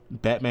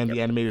the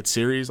animated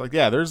series. Like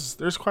yeah, there's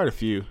quite a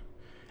few.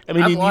 I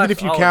mean, I've even watched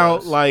if you all of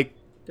count those. like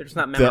They're just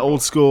not the memorable.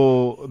 old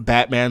school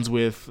Batmans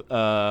with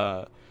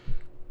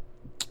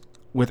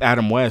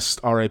Adam West,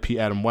 R.I.P.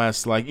 Adam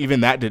West, like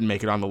even that didn't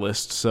make it on the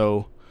list.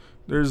 So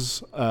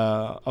there's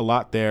a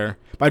lot there.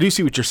 But I do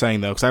see what you're saying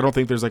though, because I don't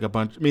think there's like a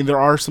bunch. I mean, there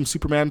are some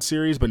Superman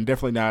series, but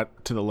definitely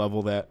not to the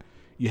level that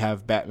you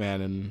have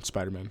Batman and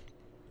Spider-Man.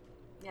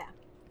 Yeah.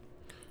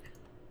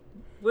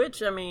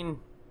 Which, I mean,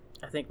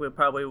 I think we'll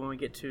probably, when we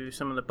get to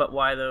some of the, but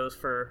why those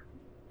for,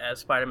 as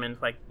Spider-Man,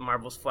 like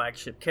Marvel's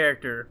flagship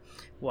character,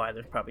 why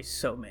there's probably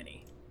so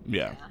many.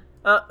 Yeah.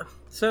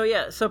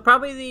 So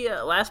probably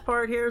the last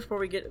part here before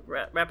we get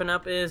wrapping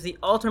up is the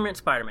Ultimate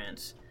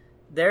Spider-Mans.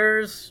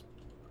 There's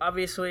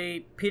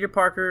obviously Peter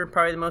Parker,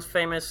 probably the most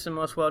famous and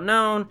most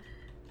well-known,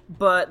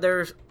 but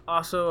there's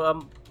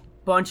also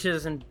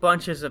bunches and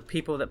bunches of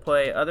people that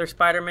play other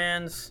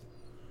Spider-Mans.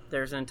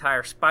 There's an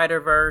entire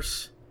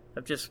Spider-Verse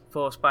of just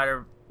full of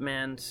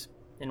Spider-Mans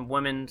and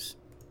women's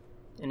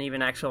and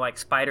even actual like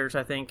spiders,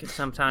 I think,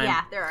 sometimes.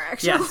 Yeah, there are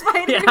actual Yeah,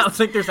 spiders. I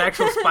think there's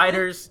actual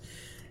spiders.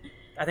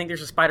 I think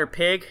there's a Spider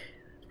Pig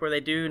where they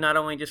do not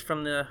only just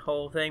from the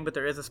whole thing, but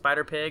there is a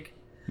Spider Pig.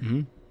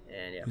 Mm-hmm.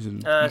 And yeah, He's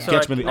in so,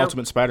 Sketchman, like, the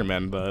Ultimate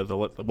Spider-Man, the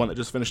one that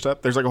just finished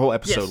up. There's like a whole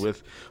episode Yes.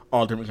 with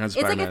all different kinds of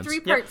It's like Spider-Mans. a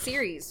 3-part Yep.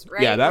 series,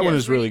 right? Yeah, that one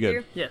Yes. is really Right good.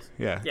 through? Yes.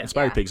 Yeah, Yeah. and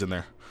Spider Yeah. Pig's in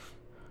there.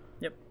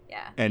 Yep.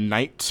 Yeah. And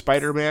Night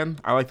Spider-Man.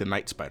 I like the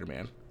Night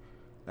Spider-Man.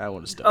 That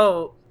one is dope.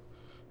 Oh,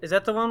 is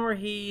that the one where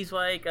he's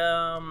like,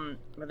 where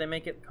they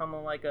make it come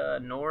on like a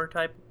Noir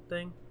type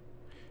thing?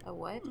 A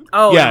what?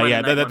 Oh, yeah, never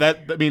yeah. mind, That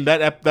I mean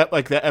that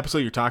like that episode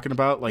you're talking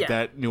about, like Yeah.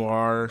 that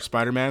noir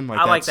Spider-Man. Like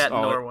I like that's that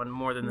all Noir one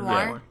more than the Noir?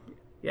 other one.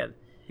 Yeah,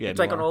 Yeah, it's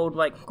like an noir. old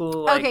like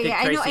cool like Okay, Dick yeah,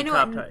 I Tracy know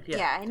top what. type.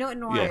 Yeah, I know what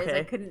noir Yeah. is. I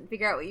Okay. couldn't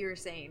figure out what you were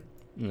saying.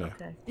 Yeah.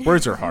 Okay.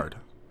 Words are hard.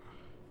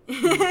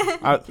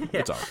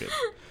 It's all good.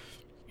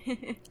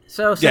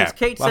 So since Yeah,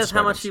 Kate lots says of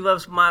how much Spider-Mans. she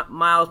loves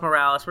Miles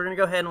Morales, we're gonna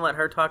go ahead and let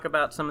her talk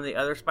about some of the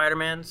other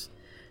Spider-Mans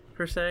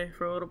per se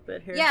for a little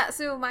bit here. Yeah,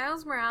 so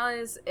Miles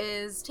Morales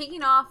is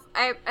taking off.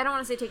 I don't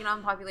want to say taking off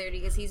in popularity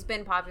because he's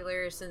been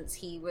popular since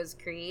he was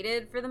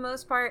created for the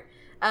most part.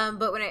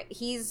 But when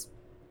he's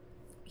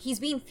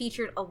being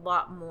featured a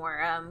lot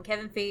more.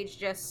 Kevin Feige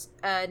just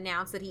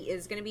announced that he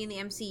is going to be in the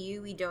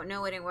MCU. We don't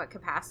know it in what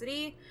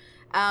capacity.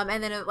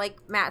 And then, like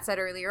Matt said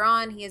earlier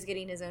on, he is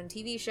getting his own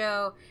TV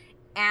show.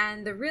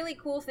 And the really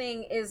cool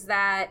thing is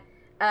that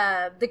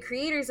the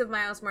creators of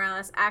Miles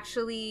Morales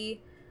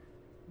actually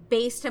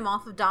based him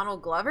off of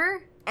Donald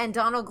Glover. And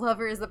Donald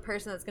Glover is the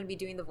person that's going to be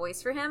doing the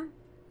voice for him.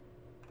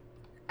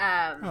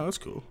 Oh, that's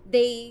cool.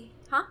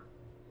 Huh?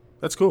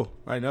 That's cool.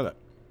 I didn't know that.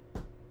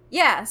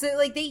 Yeah, so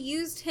like they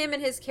used him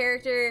and his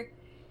character,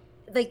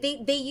 like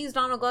they used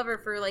Donald Glover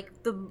for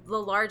like the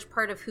large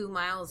part of who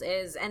Miles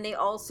is, and they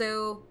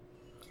also,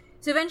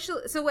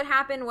 so what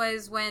happened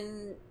was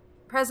when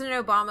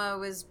President Obama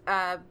was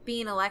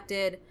being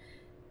elected,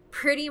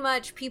 pretty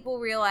much people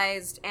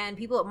realized, and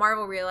people at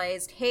Marvel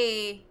realized,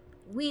 hey,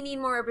 we need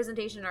more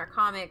representation in our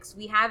comics.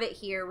 We have it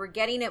here. We're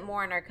getting it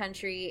more in our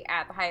country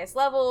at the highest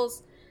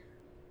levels.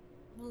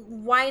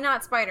 Why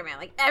not Spider-Man?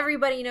 Like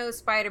everybody knows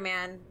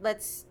Spider-Man.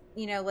 Let's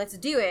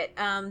do it.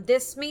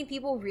 This made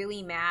people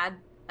really mad.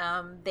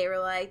 They were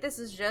like, this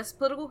is just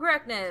political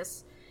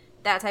correctness.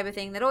 That type of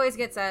thing that always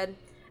gets said.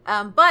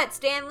 But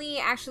Stan Lee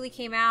actually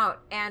came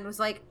out and was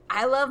like,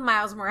 I love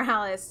Miles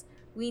Morales.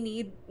 We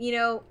need,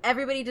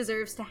 everybody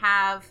deserves to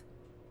have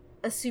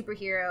a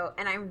superhero,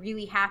 and I'm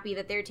really happy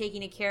that they're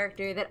taking a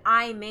character that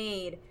I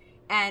made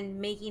and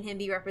making him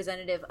be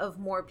representative of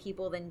more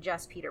people than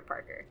just Peter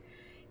Parker.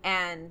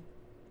 And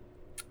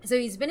so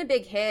he's been a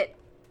big hit.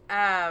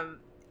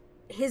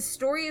 His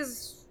story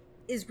is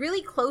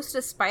really close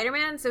to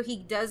Spider-Man, so he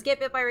does get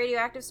bit by a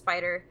radioactive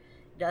spider,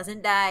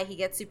 doesn't die, he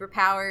gets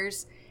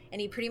superpowers, and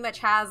he pretty much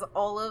has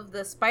all of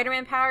the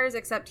Spider-Man powers,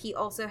 except he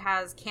also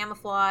has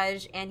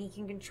camouflage, and he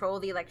can control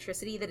the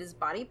electricity that his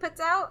body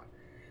puts out,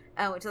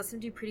 which lets him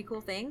do pretty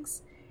cool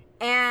things.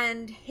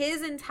 And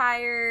his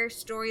entire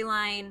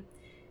storyline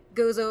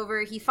goes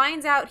over, he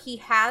finds out he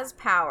has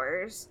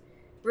powers,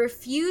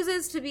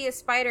 refuses to be a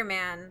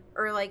Spider-Man,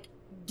 or,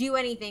 do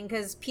anything,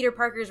 because Peter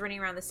Parker's running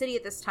around the city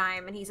at this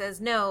time, and he says,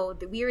 no,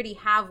 we already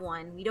have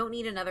one. We don't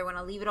need another one.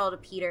 I'll leave it all to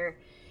Peter.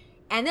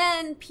 And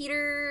then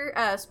Peter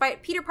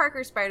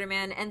Parker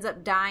Spider-Man ends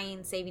up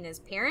dying, saving his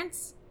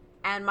parents,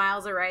 and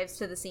Miles arrives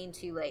to the scene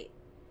too late.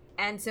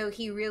 And so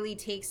he really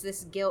takes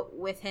this guilt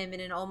with him in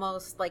an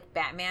almost,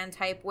 Batman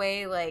type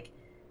way,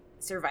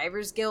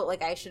 survivor's guilt,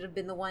 I should have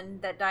been the one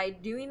that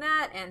died doing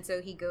that, and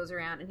so he goes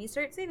around and he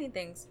starts saving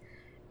things.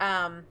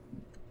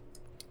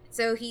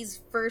 So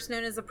he's first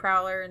known as the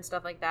Prowler and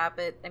stuff like that,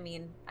 but,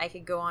 I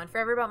could go on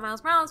forever about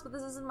Miles Morales, but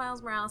this isn't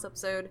Miles Morales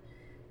episode.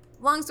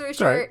 Long story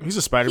short, right. He's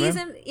a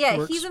Spider-Man.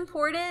 He's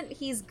important.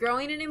 He's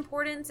growing in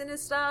importance in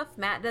his stuff.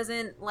 Matt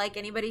doesn't like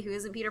anybody who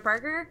isn't Peter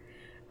Parker.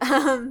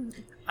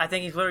 I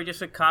think he's literally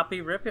just a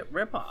copy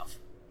rip-off.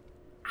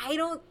 I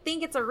don't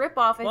think it's a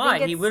rip-off.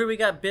 Why? He literally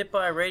got bit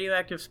by a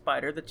radioactive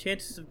spider. The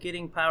chances of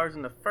getting powers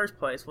in the first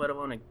place, let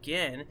alone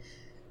again,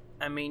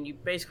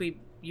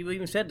 you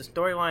even said the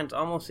storyline's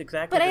almost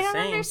exactly the same. But I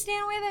don't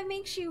understand why that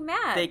makes you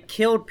mad. They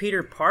killed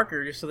Peter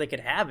Parker just so they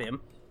could have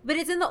him. But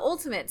it's in the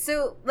Ultimate.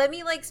 So let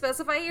me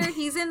specify here.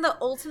 He's in the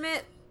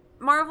Ultimate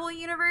Marvel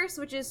universe,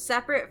 which is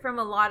separate from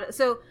a lot of...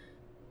 So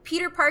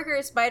Peter Parker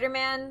as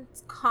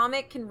Spider-Man's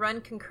comic can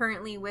run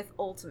concurrently with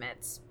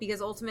Ultimates,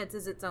 because Ultimates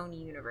is its own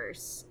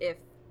universe. If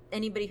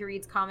anybody who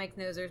reads comics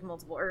knows there's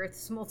multiple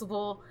Earths,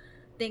 multiple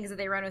things that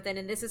they run within,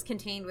 and this is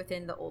contained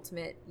within the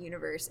Ultimate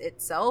universe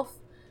itself.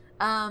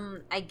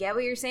 I get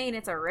what you're saying.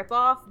 It's a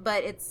ripoff,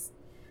 but it's,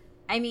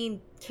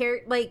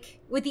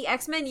 with the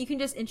X-Men, you can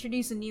just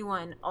introduce a new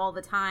one all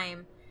the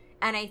time,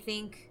 and I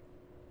think...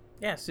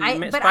 Yeah, so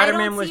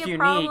Spider-Man was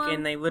unique,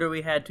 and they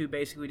literally had to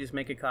basically just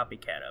make a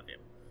copycat of him.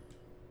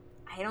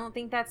 I don't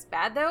think that's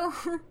bad, though,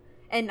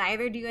 and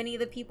neither do any of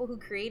the people who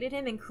created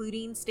him,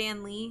 including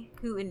Stan Lee,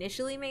 who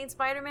initially made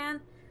Spider-Man.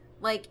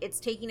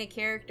 It's taking a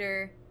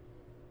character,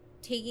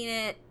 taking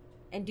it,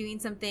 and doing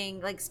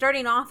something,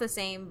 starting off the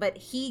same, but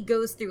he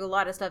goes through a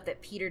lot of stuff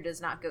that Peter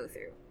does not go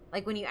through.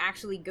 When you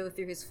actually go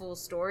through his full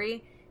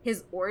story,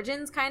 his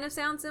origins kind of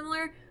sound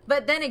similar,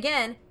 but then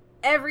again,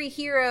 every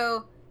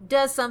hero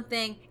does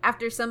something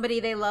after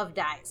somebody they love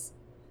dies.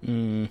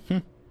 Mm-hmm.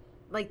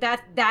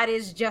 That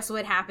is just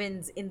what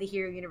happens in the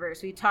hero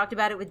universe. We talked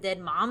about it with dead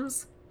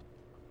moms.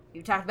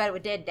 We've talked about it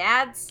with dead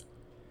dads.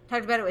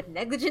 Talked about it with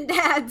negligent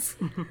dads.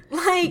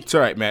 It's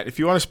all right, Matt. If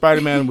you want a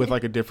Spider-Man with,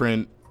 a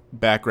different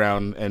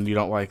background and you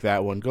don't like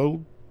that one,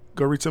 go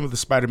read some of the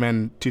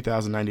Spider-Man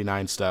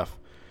 2099 stuff,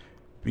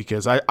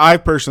 because I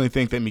personally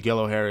think that Miguel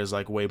O'Hara is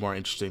way more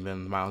interesting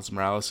than Miles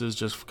Morales is,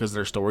 just because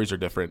their stories are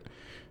different,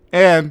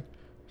 and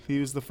he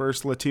was the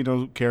first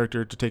Latino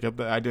character to take up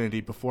the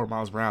identity before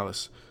Miles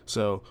Morales,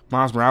 so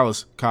Miles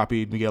Morales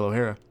copied Miguel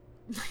O'Hara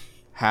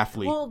half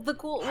of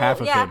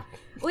him.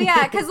 Well,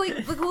 yeah, because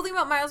the cool thing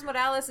about Miles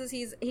Morales is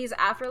he's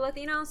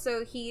Afro-Latino,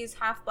 so he's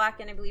half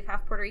black and I believe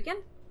half Puerto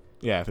Rican.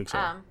 Yeah, I think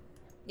so.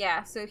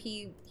 Yeah, so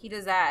he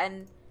does that,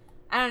 and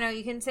I don't know,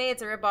 you can say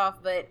it's a ripoff,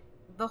 but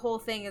the whole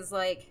thing is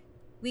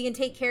we can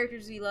take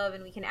characters we love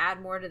and we can add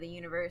more to the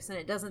universe, and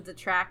it doesn't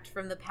detract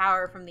from the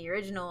power from the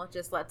original. It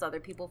just lets other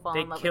people fall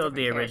in love with different characters.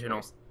 They killed the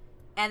original.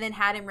 And then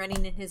had him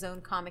running in his own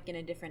comic in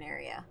a different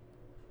area.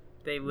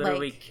 They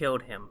literally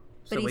killed him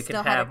so we could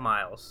have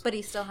Miles. But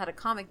he still had a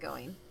comic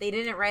going. They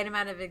didn't write him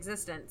out of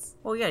existence.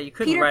 Well, yeah, you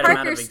couldn't write him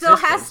out of existence. Peter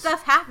Parker still has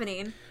stuff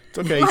happening. It's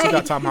okay, you still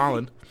got Tom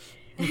Holland.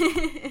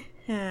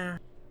 Yeah.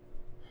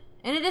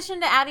 In addition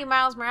to adding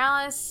Miles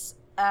Morales,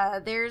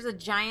 there's a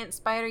giant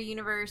spider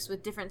universe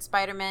with different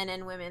Spider-Men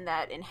and women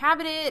that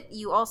inhabit it.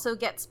 You also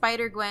get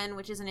Spider-Gwen,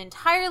 which is an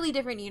entirely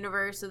different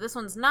universe, so this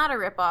one's not a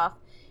ripoff.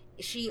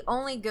 She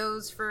only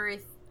goes for,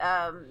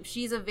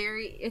 she's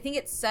I think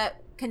it's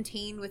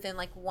contained within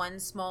one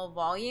small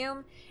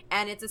volume,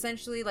 and it's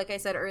essentially, like I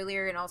said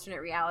earlier, an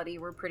alternate reality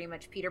where pretty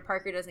much Peter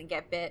Parker doesn't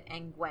get bit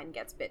and Gwen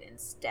gets bit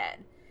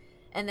instead.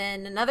 And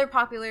then another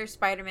popular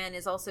Spider-Man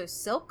is also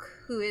Silk,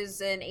 who is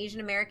an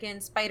Asian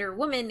American Spider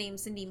Woman named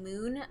Cindy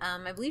Moon.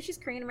 I believe she's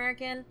Korean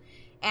American.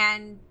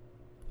 And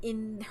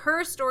in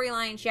her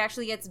storyline, she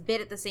actually gets bit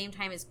at the same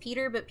time as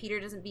Peter, but Peter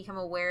doesn't become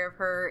aware of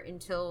her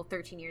until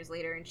 13 years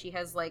later. And she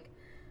has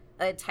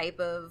a type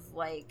of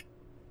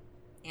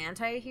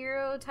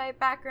anti-hero type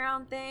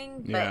background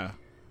thing. Yeah.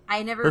 But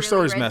I never her really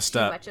story's read messed too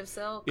up. much of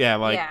Silk. Yeah,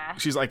 like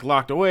she's like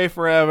locked away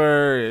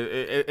forever.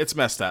 It's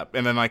messed up.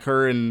 And then like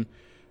her and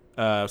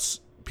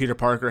Peter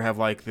Parker have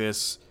like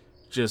this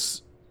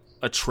just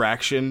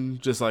attraction,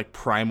 just like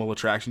primal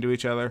attraction to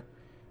each other.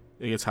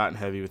 It gets hot and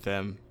heavy with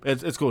them.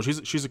 It's cool.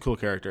 She's a cool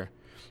character.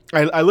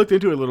 I looked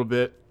into it a little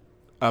bit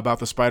about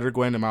the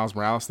Spider-Gwen and Miles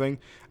Morales thing.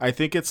 I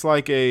think it's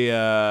like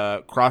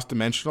a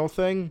cross-dimensional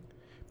thing,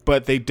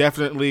 but they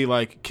definitely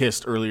like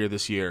kissed earlier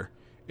this year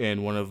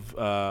in one of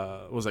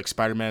it was like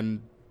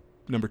Spider-Man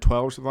number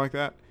 12 or something like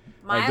that.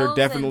 Miles like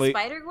they're definitely and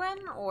Spider-Gwen,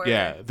 or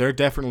yeah, they're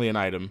definitely an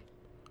item.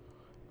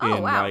 Oh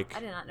in, wow, like, I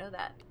did not know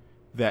that.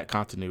 that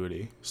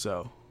continuity.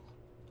 So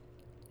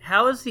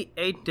How is the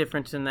age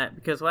difference in that?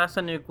 Because last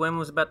I knew, Gwen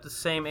was about the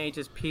same age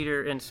as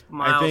Peter, and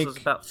Miles was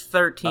about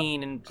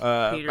 13, and Peter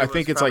I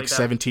think was it's like probably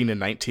 17 and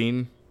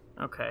 19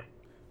 Okay.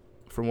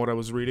 from what I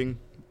was reading.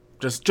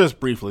 Just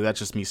briefly, that's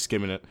just me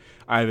skimming it.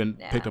 I haven't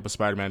Yeah. picked up a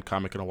Spider-Man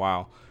comic in a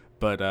while,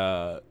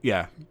 but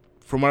yeah,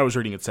 from what I was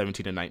reading, it's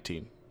 17 and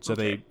 19. So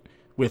Okay. they,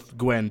 with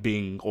Gwen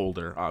being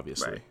older,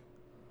 obviously. Right.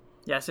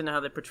 Yeah, I didn't know how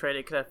they portrayed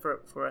it, because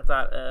I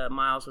thought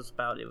Miles was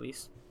about at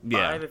least 5,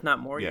 Yeah. if not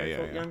more, Yeah,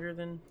 years yeah. younger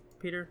than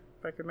Peter,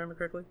 if I can remember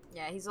correctly.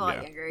 Yeah, he's a lot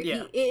Yeah. younger.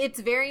 Yeah. It's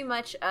very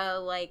much a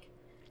like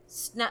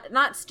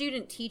not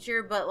student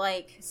teacher, but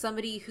like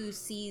somebody who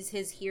sees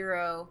his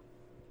hero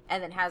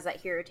and then has that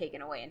hero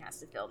taken away and has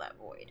to fill that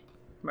void.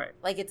 Right.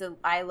 Like it's a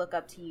I look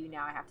up to you,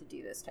 now I have to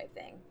do this type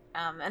thing.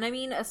 And I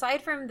mean,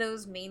 aside from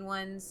those main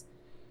ones,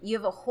 you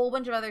have a whole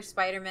bunch of other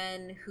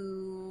Spider-Men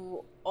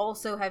who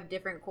also have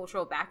different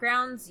cultural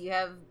backgrounds. You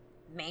have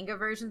manga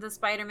versions of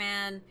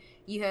Spider-Man.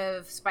 You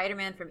have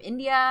Spider-Man from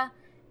India.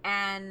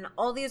 And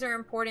all these are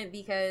important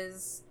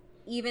because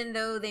even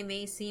though they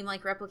may seem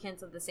like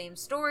replicants of the same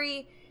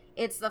story,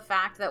 it's the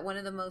fact that one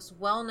of the most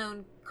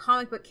well-known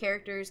comic book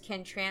characters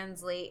can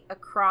translate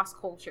across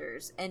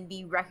cultures and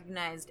be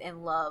recognized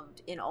and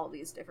loved in all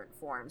these different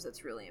forms.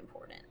 That's really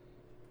important.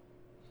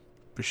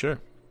 For sure.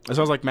 That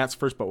sounds like Matt's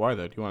first, but why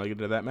though? Do you want to get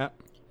into that, Matt?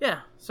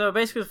 Yeah, so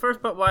basically the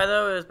first but why,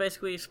 though, is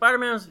basically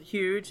Spider-Man's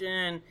huge,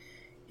 and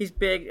he's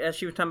big, as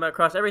she was talking about,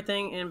 across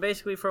everything, and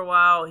basically for a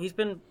while, he's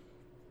been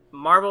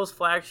Marvel's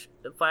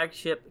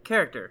flagship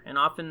character, and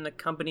often the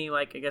company,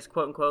 like, I guess,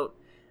 quote-unquote,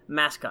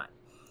 mascot.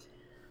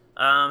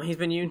 He's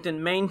been used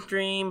in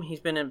mainstream, he's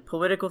been in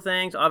political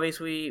things,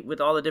 obviously, with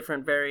all the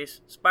different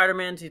various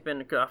Spider-Mans, he's been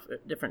across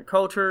different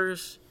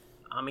cultures.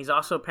 He's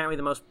also apparently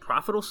the most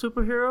profitable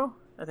superhero,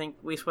 I think,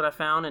 at least what I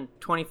found in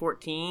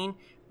 2014,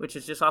 which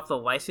is just off the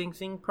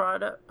licensing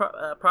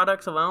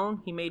products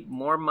alone. He made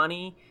more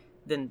money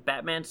than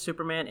Batman,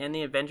 Superman, and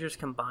the Avengers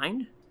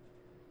combined.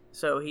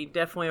 So he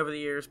definitely over the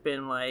years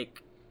been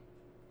like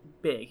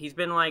big. He's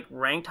been like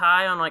ranked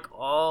high on like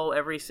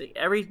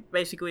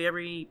basically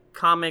every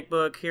comic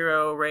book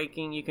hero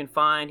ranking you can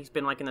find. He's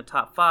been like in the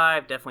top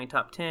 5, definitely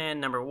top 10,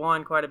 number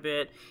 1 quite a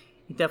bit.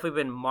 He's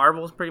definitely been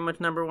Marvel's pretty much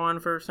number 1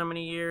 for so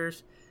many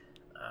years.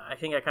 I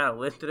think I kind of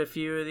listed a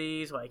few of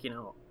these, like,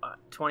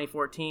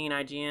 2014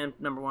 IGN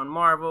number 1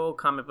 Marvel,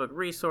 Comic Book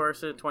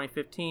Resources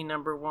 2015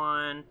 number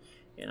 1,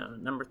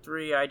 number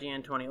 3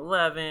 IGN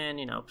 2011,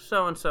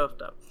 so and so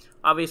stuff.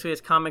 Obviously,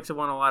 his comics have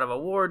won a lot of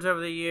awards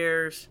over the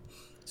years,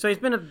 so he's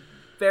been a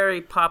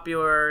very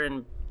popular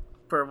and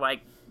for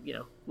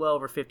well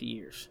over 50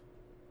 years.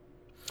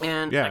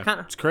 And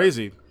yeah, it's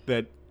crazy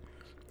that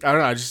I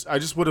don't know. I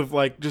just would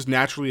have just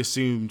naturally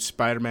assumed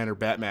Spider-Man or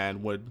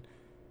Batman would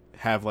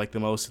have the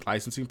most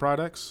licensing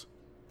products.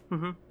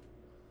 Mm-hmm.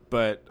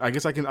 But I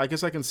guess I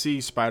can see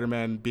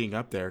Spider-Man being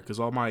up there because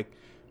all my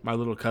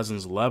little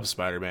cousins love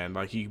Spider-Man.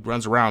 Like, he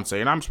runs around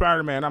saying, "I'm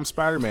Spider-Man, I'm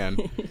Spider-Man,"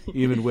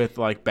 even with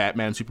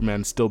Batman,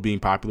 Superman still being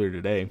popular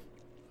today.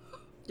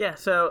 Yeah,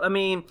 so I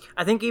mean,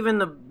 I think even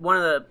one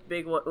of the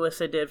big lists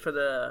they did for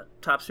the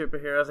top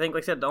superheroes, I think,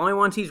 like I said, the only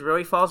ones he's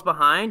really falls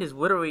behind is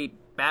literally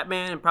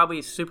Batman and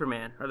probably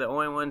Superman are the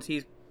only ones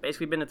he's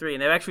basically been to 3,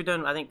 and they've actually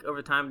done, I think,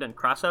 over time, done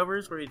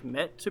crossovers where he's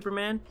met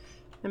Superman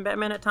and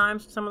Batman at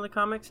times in some of the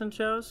comics and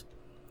shows.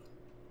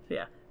 So,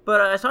 yeah. But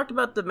I talked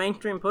about the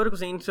mainstream political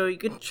scene, so he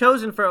gets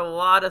chosen for a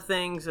lot of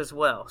things as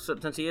well, so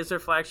since he is their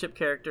flagship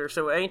character.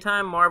 So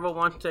anytime Marvel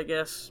wants to, I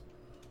guess,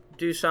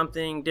 do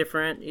something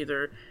different,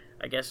 either,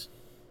 I guess,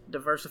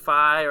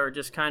 diversify or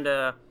just kind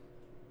of,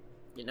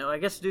 I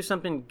guess do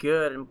something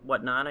good and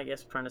whatnot, I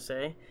guess I'm trying to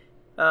say,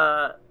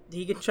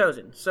 he gets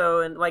chosen. So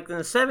in the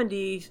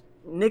 70s,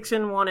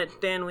 Nixon wanted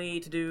Stan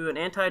Lee to do an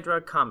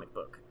anti-drug comic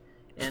book.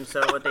 And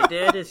so what they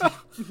did is...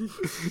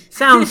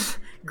 sounds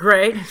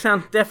great.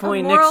 Sounds definitely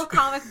a moral Nixon.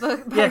 comic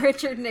book by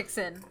Richard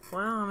Nixon.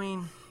 Well, I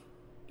mean,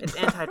 it's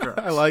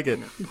anti-drugs. I like it.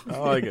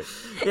 Yeah.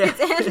 It's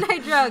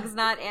anti-drugs,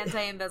 not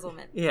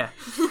anti-embezzlement. Yeah.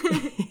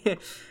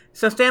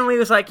 So Stan Lee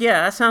was like,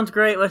 yeah, that sounds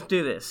great. Let's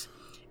do this.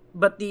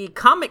 But the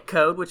comic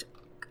code, which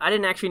I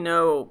didn't actually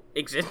know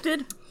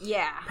existed,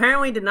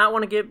 apparently did not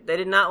want to give... They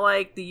did not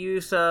like the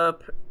use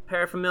of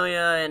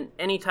paraphernalia in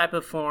any type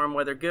of form,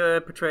 whether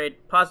good, portrayed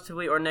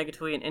positively or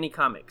negatively in any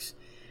comics.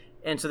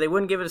 And so they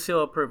wouldn't give it a seal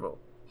of approval.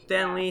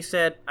 Stan Lee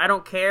said, I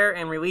don't care,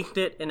 and released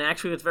it, and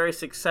actually was very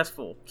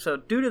successful. So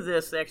due to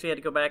this, they actually had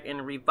to go back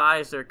and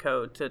revise their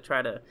code to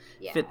try to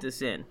fit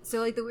this in.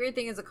 So, like, the weird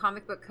thing is a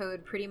comic book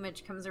code pretty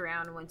much comes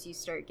around once you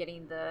start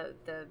getting the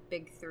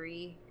big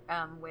three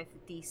with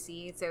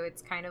DC. So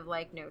it's kind of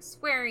like no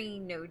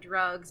swearing, no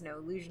drugs, no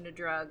allusion to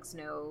drugs,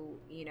 no,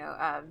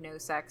 no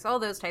sex, all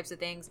those types of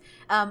things.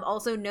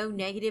 Also, no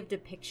negative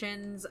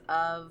depictions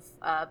of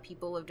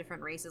people of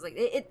different races. Like,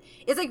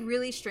 it's, like,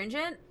 really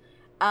stringent.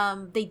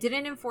 They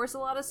didn't enforce a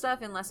lot of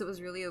stuff unless it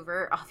was really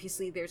overt.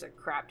 Obviously, there's a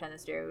crap ton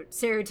of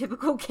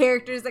stereotypical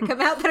characters that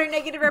come out that are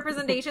negative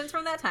representations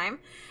from that time.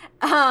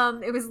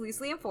 It was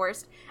loosely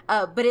enforced,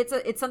 but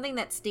it's something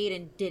that stayed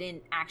and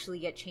didn't actually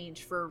get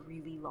changed for a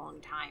really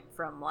long time,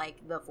 from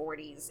like the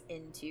 40s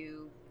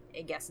into,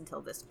 I guess,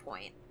 until this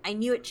point. I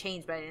knew it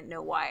changed, but I didn't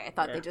know why. I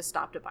thought they just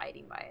stopped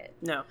abiding by it.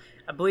 No,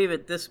 I believe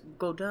it.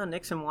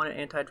 Nixon wanted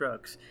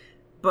anti-drugs,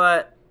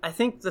 but I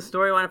think the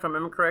storyline, if I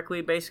remember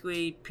correctly,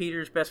 basically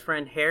Peter's best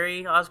friend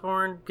Harry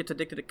Osborn gets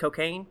addicted to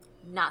cocaine.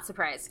 Not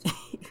surprised.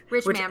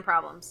 Rich man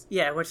problems.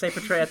 Yeah, which they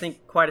portray, I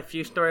think, quite a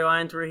few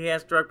storylines where he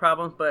has drug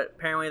problems, but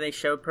apparently they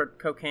showed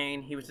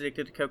cocaine. He was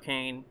addicted to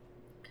cocaine.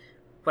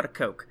 What a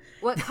coke.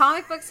 What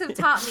comic books have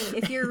taught me,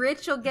 if you're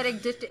rich, you'll get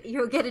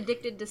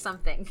addicted to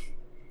something.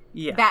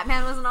 Yeah.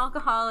 Batman was an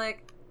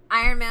alcoholic.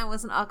 Iron Man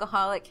was an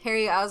alcoholic.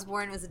 Harry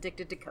Osborn was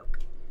addicted to coke.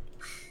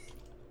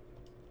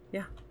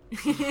 Yeah.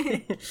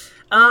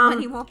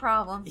 Many more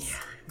problems.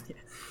 Yeah.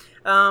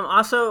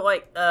 Also,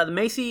 like the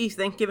Macy's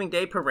Thanksgiving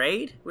Day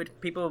Parade, which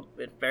a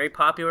very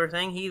popular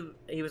thing. He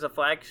was a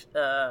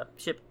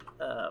flagship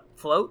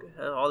float,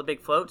 all the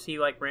big floats. He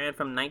like ran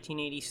from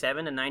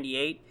 1987 to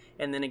 98,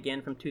 and then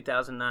again from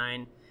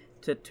 2009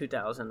 to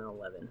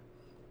 2011.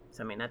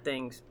 So I mean it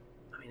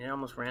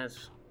almost ran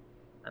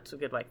that's a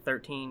good like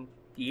 13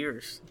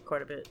 years,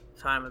 quite a bit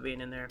of time of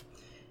being in there.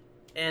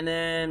 And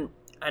then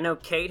I know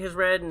Kate has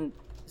read and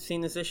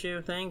seen this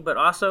issue thing, but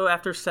also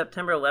after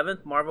September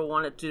 11th, Marvel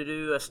wanted to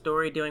do a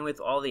story dealing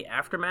with all the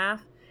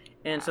aftermath,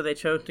 and so they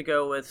chose to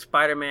go with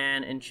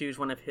Spider-Man and choose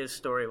one of his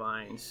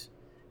storylines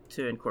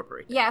to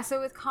incorporate that. Yeah, so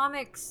with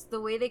comics,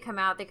 the way they come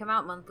out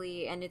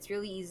monthly, and it's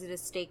really easy to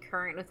stay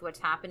current with what's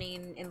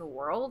happening in the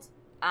world.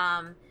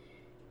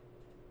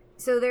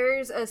 So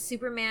there's a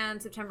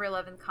Superman September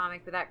 11th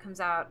comic, but that comes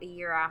out a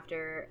year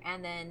after.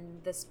 And then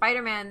this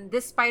Spider-Man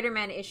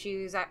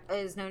issue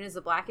is known as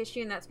the Black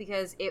issue, and that's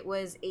because it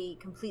was a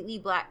completely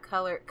black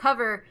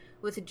cover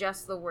with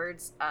just the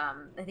words, I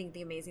think,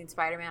 The Amazing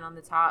Spider-Man on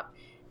the top.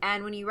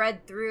 And when you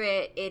read through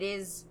it, it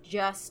is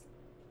just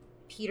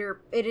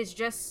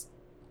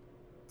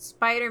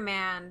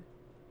Spider-Man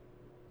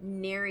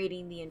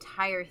narrating the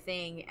entire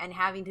thing and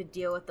having to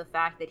deal with the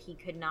fact that he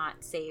could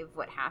not save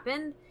what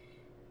happened.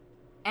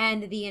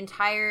 And the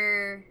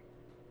entire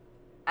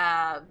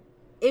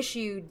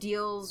issue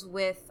deals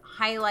with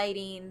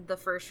highlighting the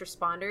first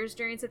responders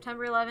during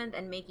September 11th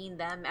and making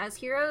them as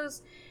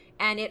heroes.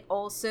 And it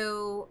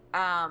also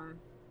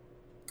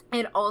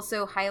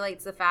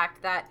highlights the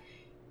fact that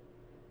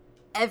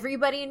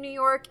everybody in New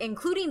York,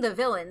 including the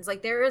villains,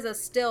 like there is a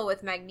still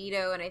with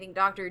Magneto and I think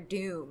Dr.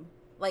 Doom,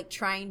 like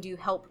trying to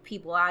help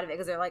people out of it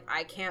because they're like,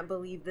 I can't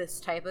believe this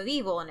type of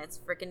evil, and it's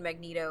freaking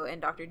Magneto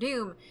and Dr.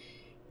 Doom.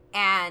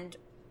 And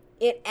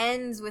it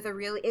ends with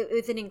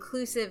with an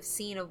inclusive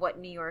scene of what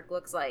New York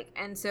looks like.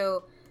 And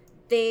so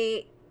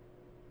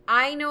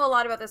I know a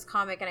lot about this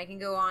comic, and I can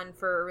go on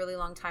for a really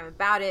long time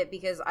about it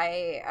because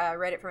I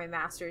read it for my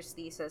master's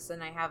thesis,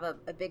 and I have a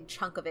big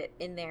chunk of it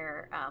in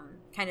there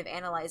kind of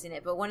analyzing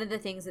it. But one of the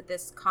things that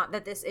this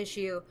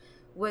issue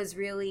was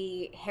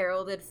really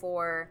heralded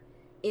for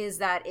is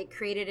that it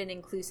created an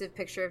inclusive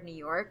picture of New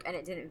York, and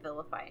it didn't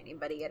vilify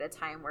anybody at a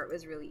time where it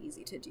was really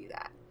easy to do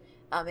that.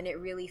 And it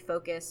really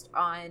focused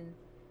on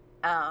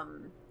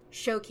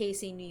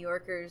showcasing New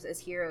Yorkers as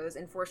heroes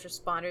and first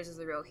responders as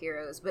the real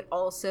heroes, but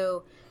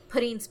also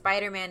putting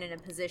Spider-Man in a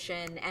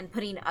position and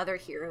putting other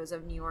heroes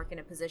of New York in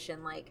a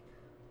position, like,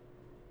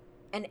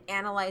 and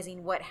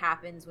analyzing what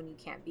happens when you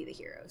can't be the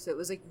hero. So it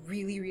was like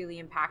really,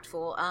 really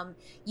impactful.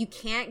 You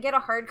can't get a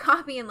hard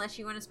copy unless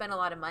you want to spend a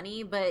lot of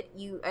money, but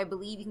I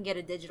believe you can get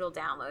a digital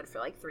download for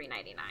like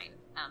 $3.99.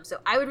 So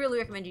I would really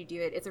recommend you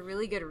do it. It's a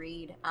really good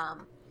read.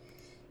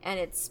 And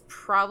it's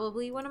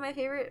probably one of my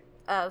favorite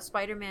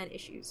Spider-Man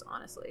issues,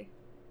 honestly.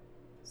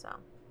 So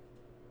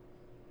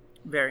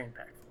very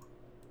impactful.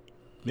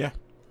 Yeah.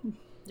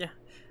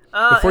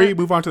 Before you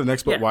move on to the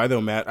next, but why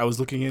though, Matt? I was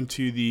looking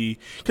into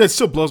because it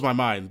still blows my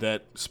mind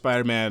that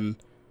Spider-Man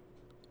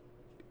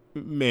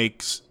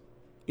makes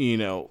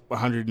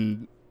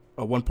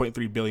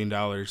 $1.3 billion.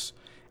 I was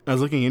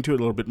looking into it a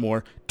little bit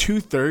more.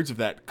 2/3 of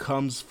that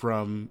comes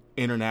from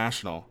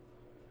international.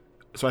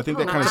 So I think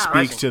that kind of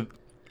speaks to.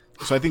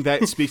 So I think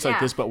that speaks like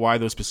this, but why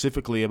though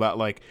specifically about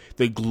like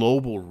the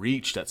global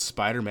reach that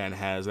Spider-Man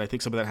has. And I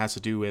think some of that has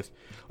to do with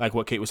like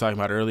what Kate was talking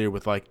about earlier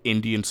with like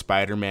Indian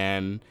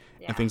Spider-Man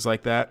and things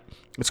like that.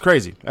 It's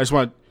crazy. I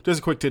just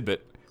a quick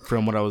tidbit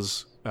from what I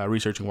was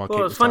researching while Kate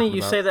Well, was it's funny talking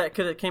you about. say that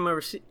because it came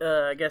over,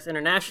 I guess,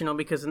 international,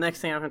 because the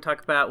next thing I'm going to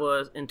talk about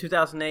was in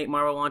 2008,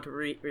 Marvel wanted to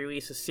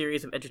release a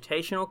series of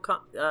educational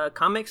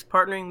comics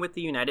partnering with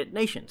the United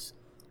Nations,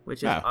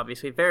 which is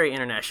obviously very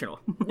international.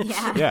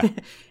 Yeah. Yeah.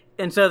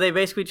 And so they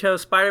basically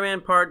chose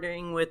Spider-Man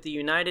partnering with the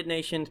United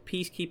Nations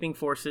peacekeeping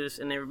forces,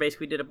 and they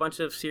basically did a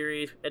bunch of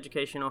series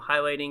educational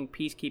highlighting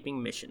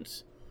peacekeeping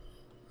missions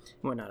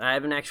and whatnot. I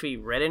haven't actually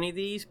read any of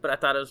these, but I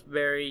thought it was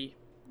very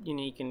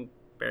unique and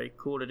very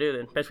cool to do,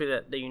 especially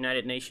that the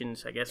United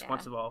Nations, I guess,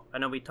 once of all. I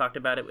know we talked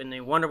about it in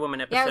the Wonder Woman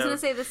episode. Yeah, I was going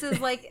to say, this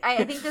is like,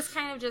 I think this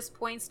kind of just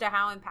points to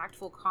how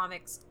impactful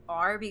comics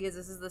are, because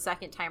this is the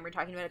second time we're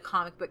talking about a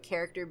comic book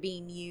character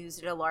being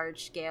used at a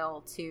large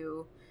scale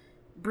to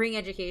bring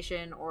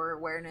education or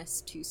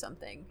awareness to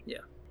something. Yeah.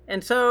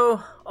 And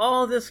so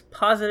all this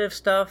positive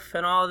stuff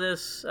and all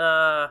this,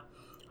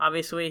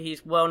 obviously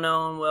he's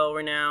well-known,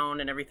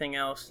 well-renowned and everything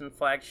else, and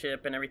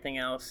flagship and everything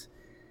else.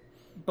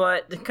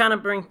 But to kind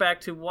of bring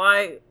back to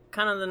why,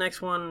 kind of the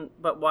next one,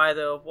 but why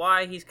though?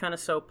 Why he's kind of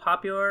so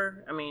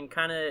popular? I mean,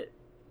 kind of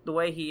the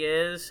way he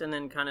is, and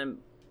then kind of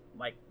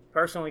like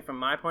personally from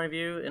my point of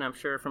view, and I'm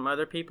sure from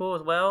other people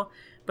as well.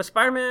 But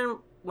Spider-Man,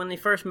 when they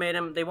first made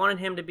him, they wanted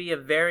him to be a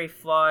very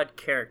flawed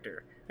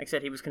character. Like I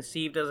said, he was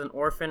conceived as an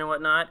orphan and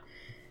whatnot,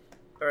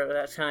 or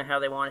that's kind of how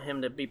they wanted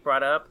him to be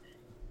brought up.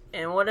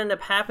 And what ended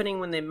up happening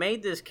when they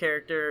made this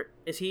character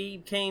is he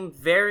became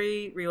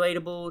very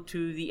relatable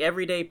to the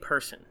everyday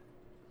person.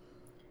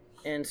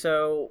 And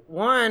so,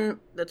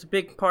 one, that's a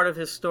big part of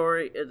his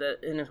story,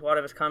 in a lot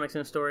of his comics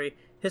and story,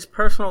 his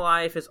personal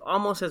life is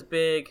almost as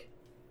big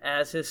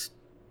as his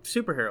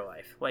superhero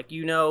life. Like,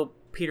 you know,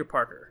 Peter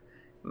Parker.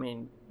 I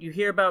mean, you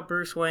hear about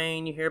Bruce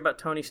Wayne, you hear about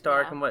Tony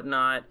Stark and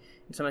whatnot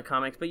in some of the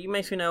comics, but you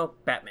basically know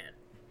Batman.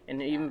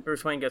 And even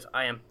Bruce Wayne goes,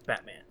 I am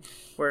Batman.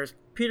 Whereas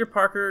Peter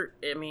Parker,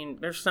 I mean,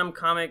 there's some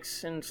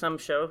comics and some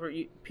shows where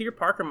Peter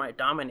Parker might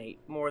dominate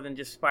more than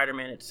just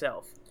Spider-Man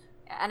itself.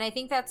 And I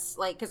think that's,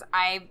 like, because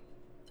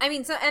I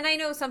mean, so, and I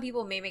know some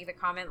people may make the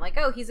comment, like,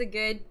 oh, he's a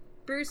good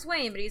Bruce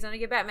Wayne, but he's not a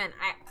good Batman.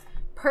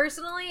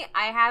 Personally,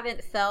 I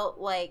haven't felt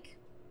like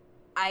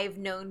I've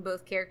known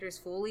both characters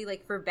fully.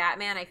 Like, for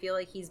Batman, I feel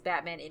like he's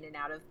Batman in and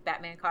out of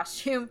Batman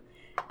costume.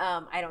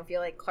 I don't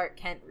feel like Clark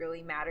Kent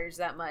really matters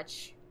that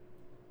much.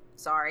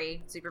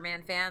 Sorry,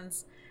 Superman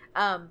fans.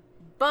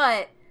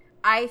 But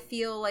I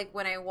feel like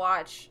when I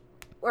watch,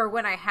 or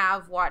when I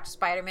have watched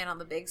Spider-Man on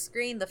the big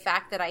screen, the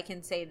fact that I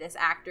can say this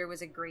actor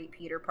was a great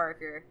Peter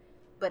Parker,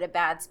 but a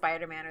bad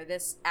Spider-Man, or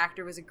this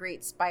actor was a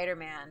great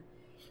Spider-Man,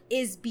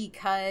 is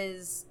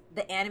because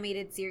the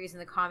animated series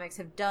and the comics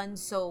have done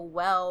so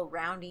well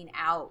rounding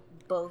out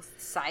both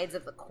sides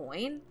of the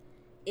coin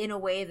in a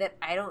way that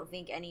I don't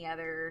think any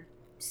other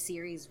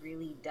series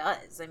really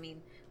does. I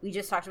mean, we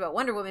just talked about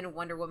Wonder Woman, and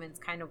Wonder Woman's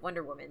kind of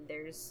Wonder Woman.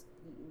 There's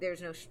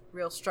no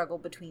real struggle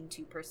between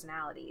two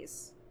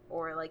personalities,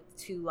 or like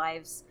two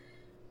lives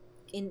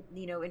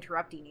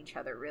interrupting each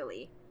other,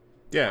 really.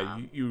 Yeah,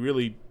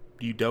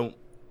 you don't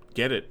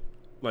get it,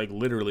 like,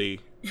 literally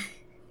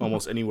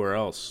almost anywhere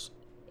else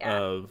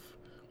of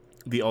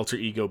the alter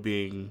ego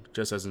being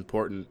just as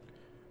important.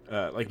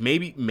 Like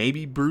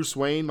maybe Bruce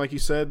Wayne, like you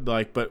said,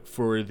 like, but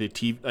for the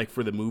TV, like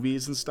for the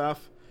movies and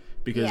stuff,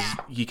 because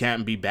he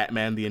can't be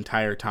Batman the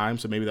entire time,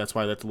 so maybe that's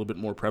why that's a little bit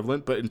more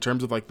prevalent. But in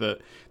terms of like the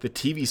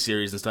TV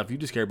series and stuff, you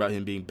just care about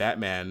him being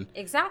Batman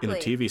in the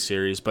TV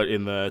series. But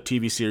in the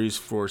TV series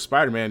for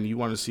Spider-Man, you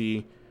want to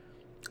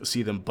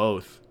see them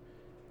both.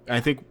 I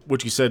think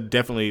what you said,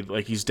 definitely,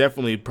 like, he's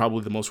definitely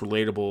probably the most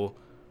relatable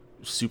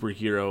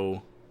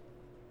superhero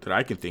that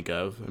I can think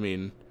of. I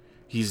mean,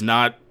 he's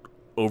not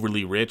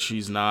overly rich.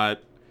 He's not,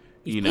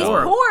 He's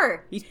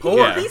poor. He's poor.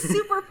 Yeah. He's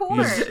super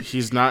poor.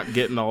 He's not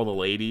getting all the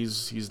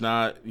ladies. He's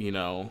not,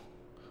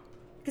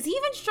 Because he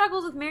even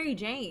struggles with Mary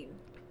Jane.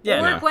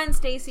 Yeah, or Gwen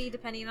Stacy,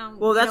 depending on.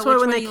 Well, that's why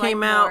when they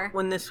came out,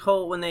 more. when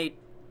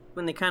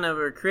they kind of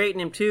were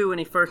creating him too, when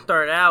he first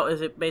started out,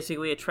 is it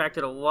basically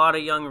attracted a lot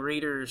of young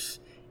readers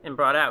and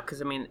brought out,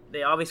 because I mean,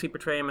 they obviously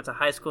portray him as a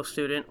high school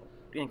student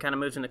and kind of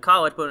moves into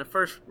college, but when the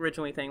first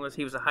originally thing was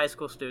he was a high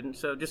school student,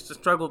 so just the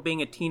struggle of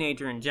being a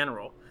teenager in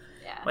general,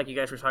 like you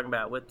guys were talking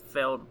about, with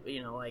failed,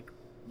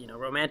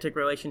 romantic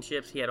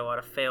relationships. He had a lot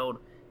of failed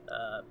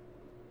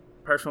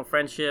personal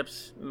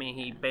friendships. I mean,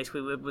 he basically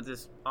lived with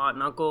his aunt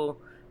and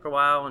uncle for a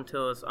while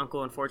until his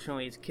uncle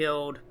unfortunately is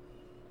killed.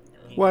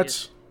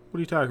 What are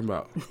you talking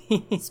about?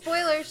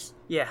 Spoilers.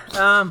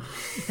 Yeah.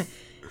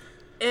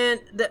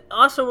 And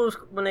also was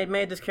when they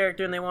made this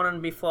character and they wanted him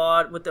to be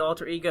flawed with the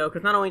alter ego,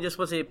 because not only just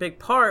was he a big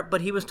part,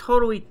 but he was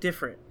totally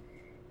different.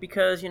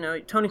 Because,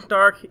 Tony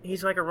Stark,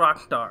 he's like a rock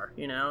star,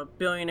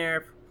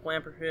 billionaire,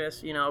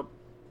 philanthropist, can't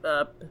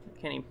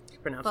even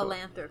pronounce it.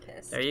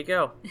 Philanthropist. There you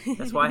go.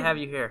 That's why I have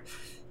you here.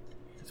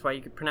 That's why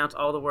you can pronounce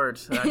all the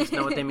words. So I just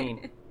know what they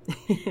mean.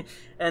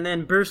 And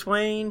then Bruce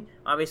Wayne,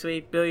 obviously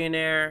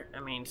billionaire.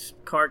 I mean,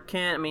 Clark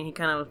Kent, he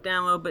kind of was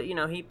down low, but,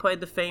 he played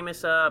the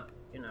famous up,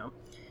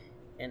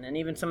 and then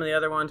even some of the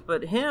other ones.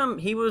 But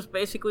he was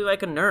basically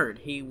like a nerd.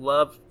 He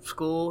loved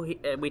school.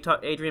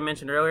 Adrian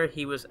mentioned earlier,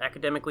 he was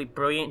academically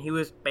brilliant. He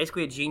was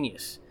basically a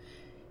genius.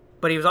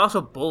 But he was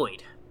also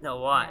bullied a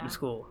lot in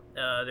school.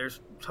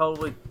 There's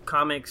totally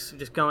comics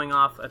just going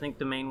off. I think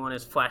the main one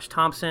is Flash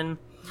Thompson.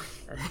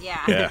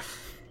 Yeah.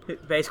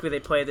 Basically,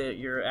 they play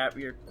your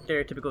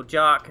stereotypical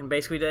jock, and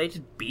basically they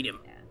just beat him.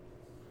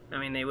 I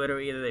mean, they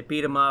literally either they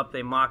beat him up,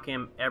 they mock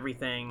him,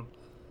 everything,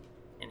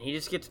 and he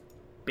just gets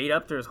beat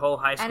up through his whole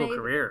high school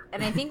career.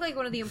 And I think like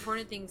one of the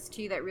important things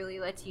too that really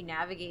lets you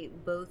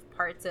navigate both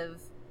parts of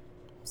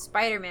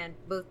Spider-Man,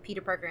 both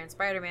Peter Parker and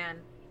Spider-Man,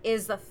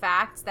 is the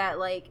fact that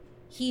like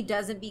he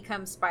doesn't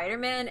become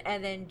Spider-Man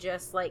and then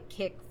just like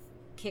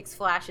kicks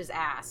Flash's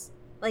ass.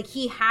 Like,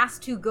 he has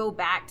to go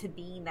back to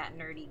being that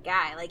nerdy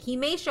guy. Like, he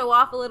may show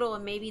off a little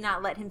and maybe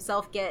not let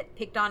himself get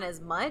picked on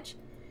as much,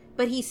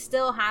 but he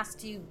still has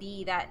to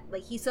be that,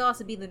 like, he still has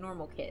to be the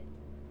normal kid.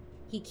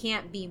 He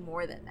can't be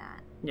more than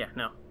that. Yeah,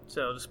 no.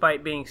 So,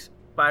 despite being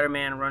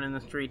Spider-Man running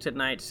the streets at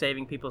night,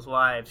 saving people's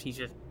lives, he's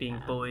just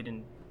being bullied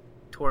and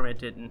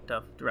tormented and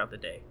stuff throughout the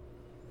day.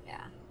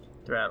 Yeah.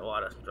 Throughout a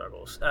lot of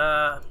struggles.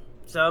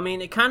 So, I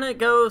mean, it kind of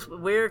goes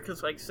weird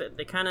because, like I said,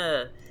 they kind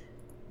of...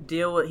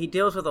 he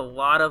deals with a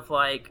lot of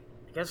like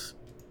I guess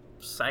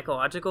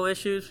psychological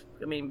issues.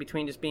 I mean,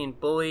 between just being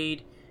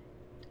bullied,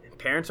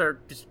 parents are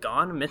just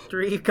gone,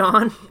 mystery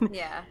gone.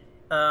 Yeah.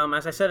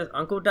 As I said, his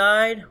uncle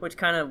died, which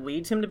kind of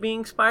leads him to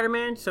being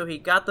Spider-Man. So he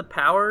got the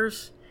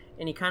powers,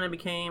 and he kind of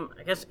became,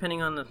 I guess,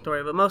 depending on the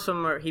story, but most of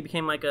them he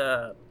became like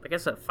a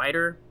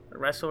fighter, a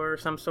wrestler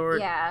of some sort.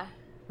 Yeah.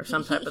 Or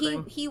some type of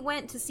thing. He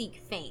went to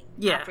seek fame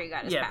after he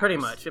got his powers. Pretty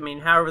much. I mean,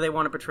 however they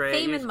want to portray it.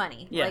 Fame and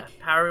money. Yeah, like,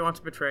 however he wants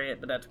to portray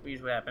it, but that's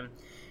usually what happened.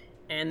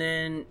 And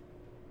then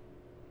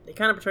they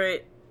kind of portray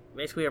it,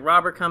 basically a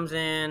robber comes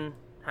in,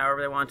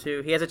 however they want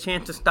to. He has a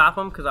chance to stop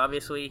him, because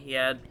obviously he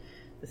had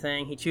the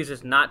thing. He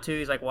chooses not to.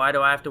 He's like, why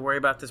do I have to worry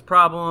about this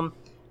problem?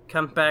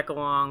 Comes back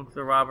along,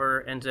 the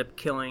robber ends up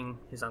killing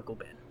his Uncle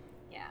Ben.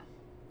 Yeah.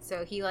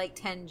 So he, like,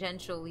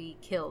 tangentially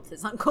killed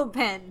his Uncle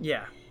Ben.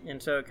 Yeah. And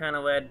so it kind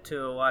of led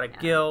to a lot of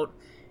guilt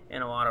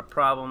and a lot of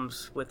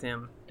problems with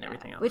him and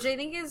everything else. Which I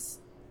think is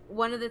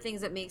one of the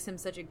things that makes him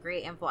such a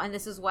great influence. And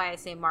this is why I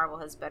say Marvel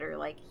has better,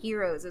 like,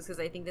 heroes, is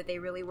because I think that they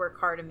really work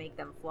hard to make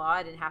them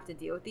flawed and have to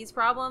deal with these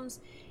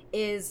problems.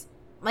 Is,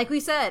 like we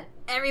said,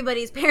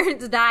 everybody's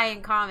parents die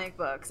in comic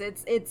books.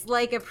 It's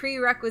like a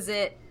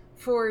prerequisite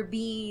for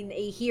being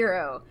a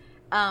hero.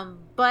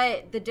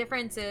 But the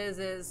difference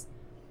is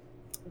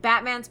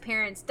Batman's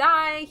parents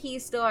die, he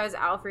still has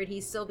Alfred,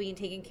 he's still being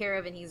taken care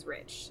of, and he's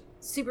rich.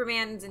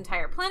 Superman's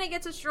entire planet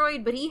gets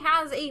destroyed, but he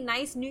has a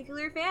nice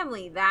nuclear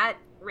family that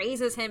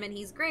raises him, and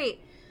he's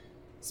great.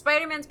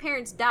 Spider-Man's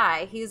parents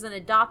die, he's then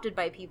adopted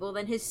by people,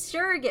 then his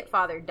surrogate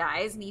father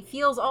dies, and he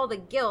feels all the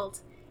guilt,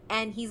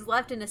 and he's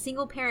left in a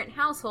single-parent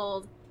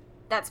household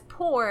that's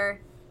poor,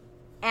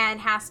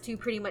 and has to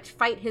pretty much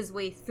fight his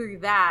way through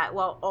that,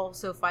 while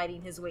also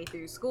fighting his way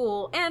through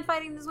school, and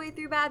fighting his way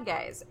through bad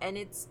guys, and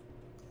it's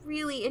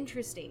really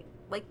interesting.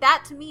 Like,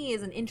 that to me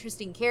is an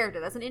interesting character.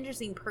 That's an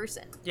interesting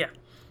person. Yeah.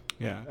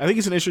 Yeah. I think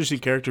it's an interesting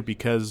character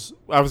because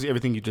obviously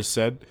everything you just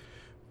said,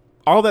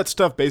 all that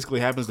stuff basically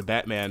happens to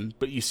Batman,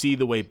 but you see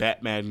the way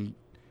Batman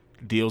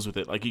deals with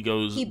it. Like, he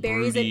buries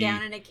broody. it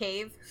down in a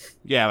cave.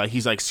 Yeah, like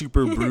he's like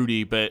super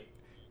broody, but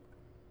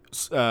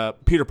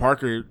Peter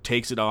Parker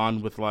takes it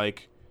on with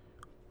like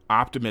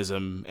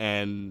optimism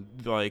and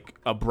like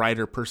a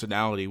brighter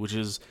personality, which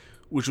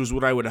was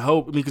what I would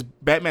hope. I mean, because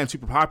Batman's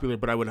super popular,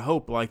 but I would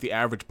hope, like, the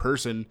average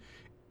person,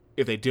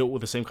 if they dealt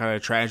with the same kind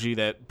of tragedy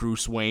that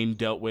Bruce Wayne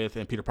dealt with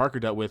and Peter Parker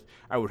dealt with,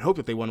 I would hope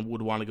that they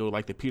would want to go,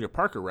 like, the Peter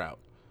Parker route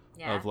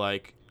of,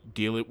 like,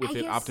 deal it with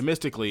it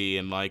optimistically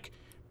and, like,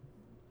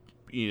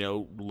 you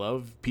know,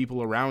 love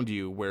people around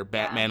you, where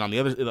Batman on the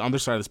other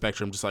side of the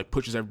spectrum just, like,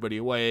 pushes everybody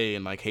away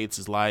and, like, hates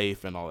his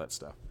life and all that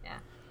stuff. Yeah.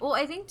 Well,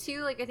 I think,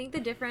 too, like, I think the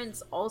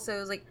difference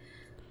also is, like,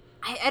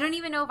 I don't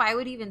even know if I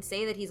would even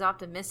say that he's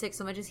optimistic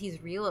so much as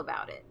he's real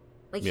about it.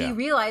 Like, he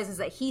realizes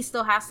that he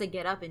still has to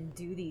get up and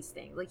do these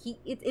things. Like,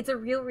 it's a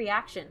real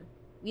reaction.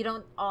 We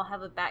don't all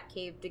have a bat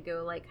cave to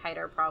go, like, hide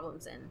our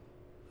problems in.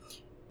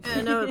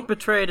 I know it's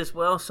portrayed as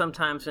well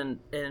sometimes in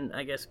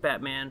I guess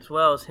Batman as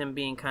well, as him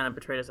being kind of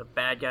portrayed as a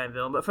bad guy and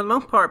villain. But for the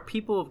most part,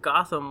 people of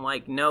Gotham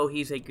like know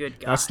he's a good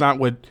guy. That's not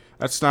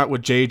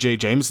what J.J.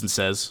 Jameson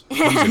says.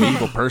 He's an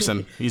evil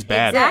person. He's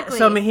bad. Exactly.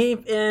 So I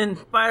mean, in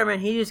Spider-Man,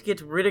 he just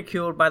gets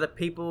ridiculed by the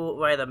people,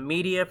 by the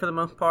media for the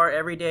most part.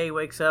 Every day he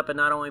wakes up, and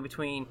not only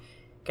between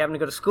having to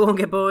go to school and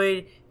get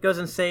bullied, goes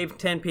and saves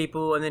 10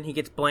 people, and then he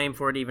gets blamed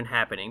for it even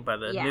happening by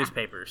the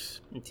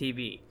newspapers and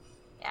TV.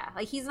 Yeah,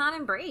 like, he's not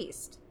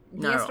embraced.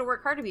 He has to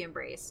work hard to be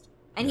embraced.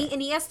 And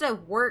he has to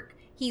work.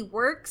 He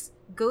works,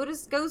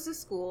 goes to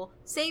school,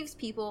 saves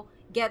people,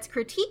 gets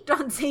critiqued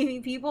on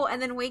saving people, and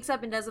then wakes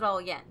up and does it all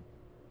again.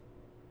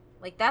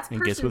 Like, that's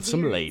perseverance. And gets with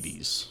some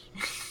ladies.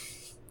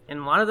 And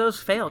a lot of those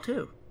fail,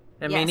 too.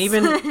 I mean,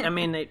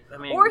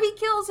 or he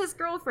kills his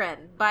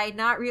girlfriend by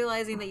not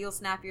realizing that you'll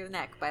snap your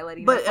neck by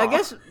letting her fall. I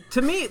guess,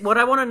 to me, what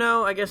I want to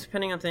know, I guess,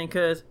 depending on thing,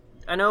 because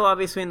I know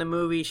obviously in the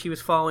movie she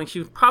was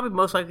probably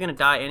most likely going to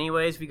die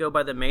anyways if you go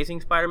by the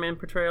Amazing Spider-Man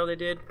portrayal they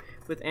did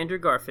with Andrew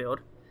Garfield.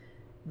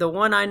 The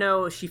one I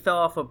know, she fell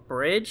off a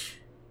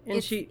bridge. And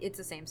it's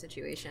the same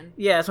situation.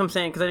 Yeah, that's what I'm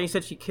saying, because I know he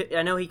said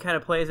I know he kind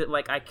of plays it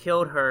like I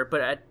killed her,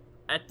 but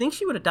I think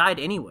she would have died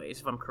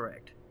anyways, if I'm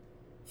correct.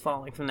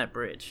 Falling from that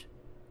bridge.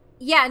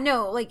 Yeah,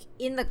 no, like,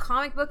 in the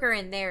comic book or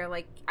in there,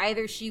 like,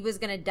 either she was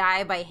gonna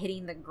die by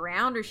hitting the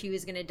ground or she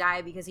was gonna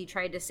die because he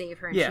tried to save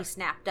her and she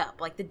snapped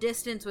up. Like, the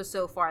distance was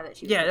so far that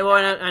she was gonna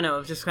die. I know.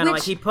 It's just kind of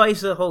like, he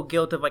plays the whole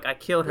guilt of, like, I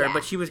killed her,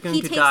 but she was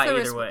going to die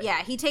either way.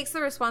 Yeah, he takes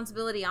the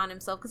responsibility on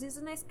himself because he's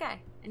a nice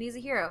guy and he's a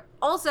hero.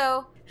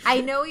 Also,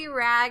 I know you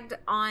ragged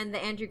on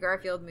the Andrew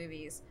Garfield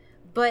movies,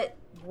 but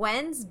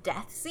Gwen's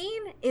death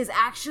scene is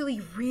actually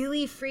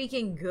really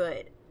freaking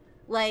good.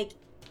 Like,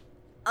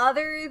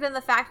 other than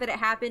the fact that it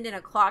happened in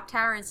a clock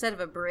tower instead of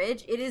a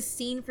bridge, it is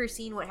scene for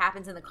scene what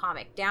happens in the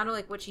comic, down to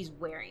like what she's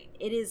wearing.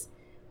 It is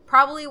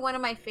probably one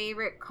of my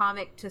favorite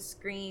comic to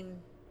screen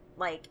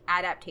like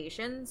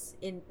adaptations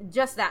in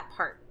just that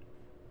part.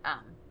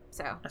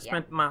 So I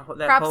spent props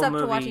whole up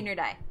movie, to watching her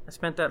die. I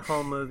spent that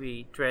whole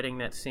movie dreading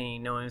that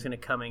scene, knowing it was going to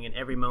coming in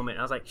every moment.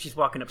 I was like, she's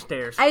walking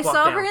upstairs. I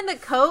saw her in the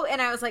coat,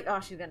 and I was like, oh,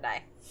 she's gonna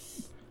die.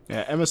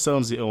 Yeah, Emma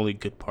Stone's the only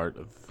good part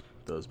of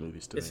those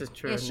movies to me. This is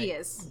true. Yeah, she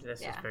is.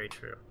 This is very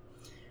true.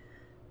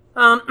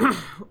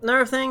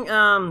 Another thing,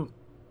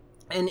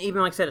 and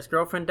even like I said, his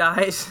girlfriend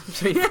dies,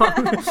 so he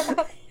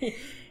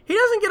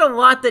doesn't get a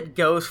lot that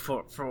goes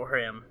for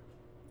him.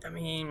 I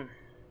mean,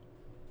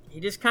 he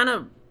just kind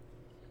of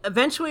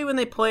eventually when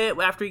they play it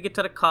after you get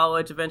to the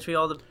college, eventually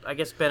all the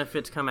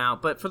benefits come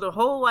out. But for the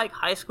whole like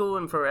high school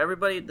and for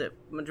everybody, the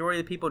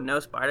majority of the people know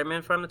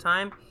Spider-Man from the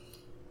time,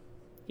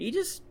 he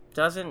just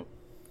doesn't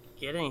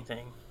get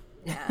anything.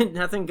 Yeah.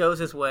 Nothing goes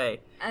his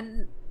way.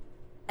 And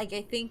like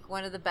I think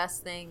one of the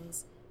best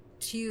things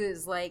too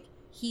is like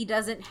he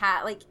doesn't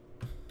have like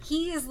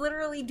he is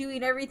literally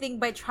doing everything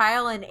by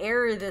trial and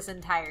error this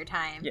entire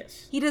time.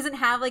 Yes. He doesn't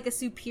have like a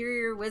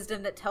superior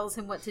wisdom that tells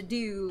him what to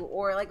do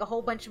or like a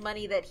whole bunch of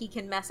money that he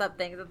can mess up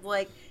things. It's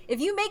like if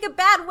you make a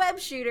bad web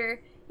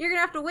shooter, you're gonna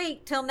have to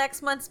wait till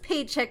next month's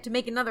paycheck to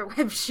make another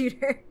web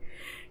shooter.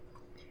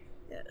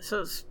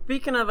 So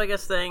speaking of,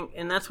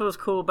 and that's what was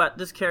cool about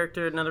this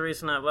character. Another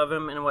reason I love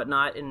him and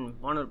whatnot, and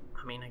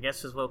I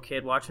guess as a little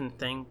kid watching the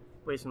thing,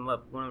 one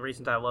of the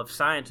reasons I love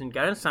science and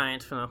got into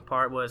science from the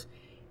part was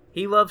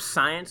he loved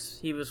science.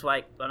 He was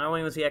like, not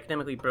only was he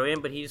academically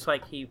brilliant, but he's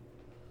like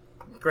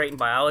great in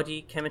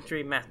biology,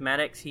 chemistry,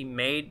 mathematics. He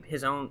made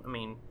his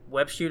own,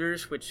 web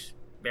shooters, which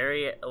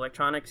vary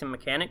electronics and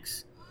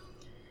mechanics,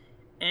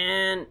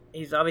 and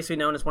he's obviously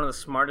known as one of the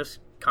smartest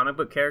comic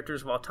book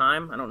characters of all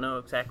time. I don't know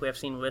exactly. I've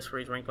seen lists where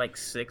he's ranked like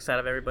 6 out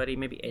of everybody,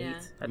 maybe 8.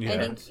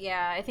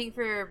 I think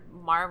for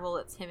Marvel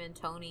it's him and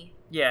Tony.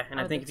 Yeah, and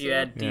I think if you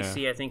add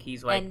DC, I think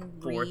he's like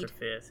 4th or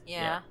 5th.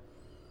 Yeah.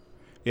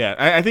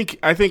 I think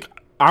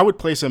I would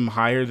place him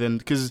higher than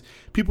because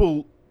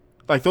people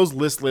like those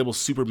lists label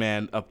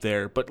Superman up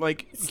there, but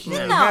like he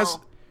has.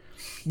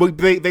 But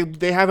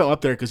they have him up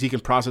there because he can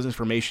process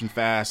information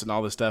fast and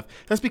all this stuff.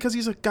 That's because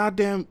he's a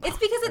goddamn. It's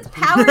because it's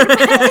powered.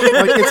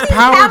 It's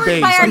power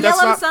based. Like,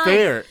 that's not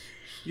fair.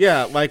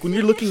 Yeah, like when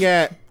you're looking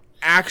at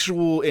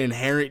actual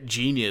inherent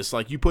genius,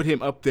 like you put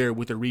him up there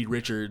with the Reed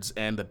Richards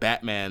and the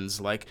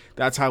Batmans. Like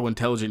that's how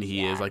intelligent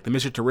he is. Like the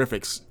Mr.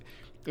 Terrifics.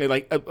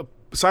 Like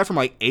aside from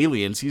like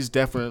aliens, he's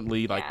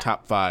definitely like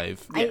top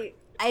 5. I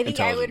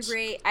think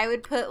I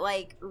would put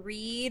like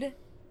Reed,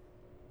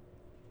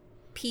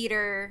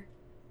 Peter,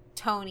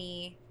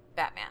 Tony,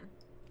 Batman.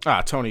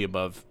 Tony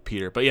above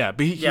Peter, but he's up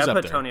there.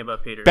 I put Tony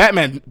above Peter.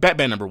 Batman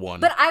number 1.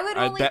 But I would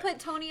only put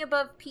Tony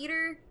above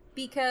Peter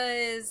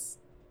because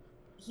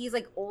he's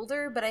like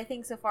older. But I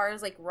think so far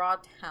as like raw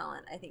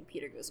talent, I think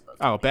Peter goes above.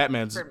 Oh,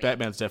 Batman's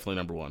definitely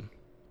number 1.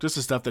 Just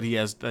the stuff that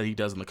he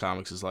does in the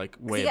comics is like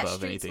way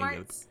above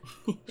anything.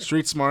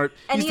 Street smart.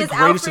 He's the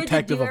greatest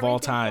detective of all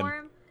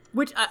time.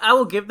 Which I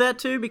will give that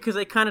to because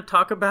they kind of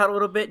talk about it a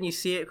little bit and you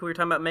see it when we're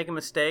talking about making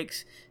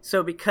mistakes.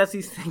 So because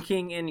he's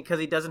thinking and because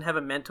he doesn't have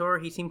a mentor,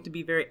 he seems to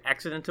be very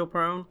accidental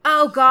prone.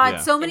 Oh, God. Yeah.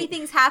 So many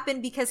things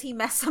happen because he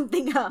messed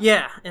something up.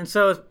 Yeah. And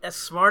so as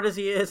smart as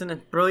he is and as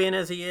brilliant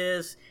as he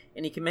is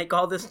and he can make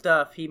all this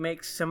stuff, he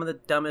makes some of the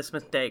dumbest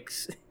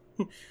mistakes.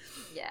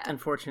 Yeah.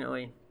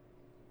 Unfortunately.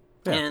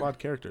 Yeah, flawed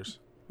characters.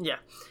 Yeah.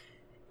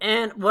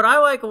 And what I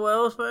like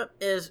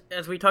is,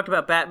 as we talked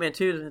about Batman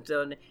too,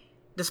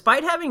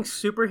 despite having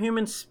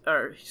superhuman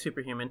strength,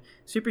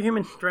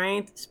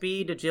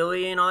 speed,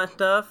 agility, and all that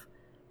stuff,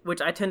 which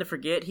I tend to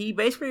forget, he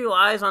basically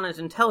relies on his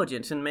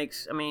intelligence and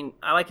makes.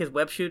 I like his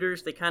web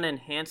shooters. They kind of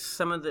enhance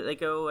some of they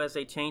go as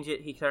they change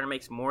it. He kind of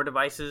makes more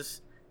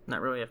devices. I'm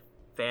not really a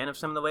fan of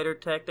some of the later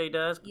tech they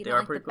does. You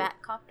don't like the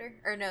Batcopter?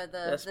 Or no,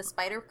 the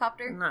Spider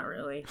Copter? Not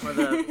really. Or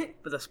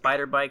the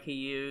spider bike he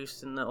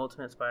used and the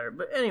Ultimate Spider.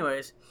 But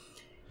anyways.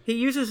 He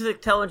uses his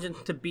intelligence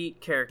to beat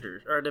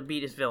characters, or to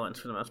beat his villains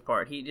for the most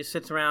part. He just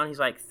sits around, he's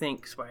like,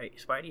 think,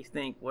 Spidey,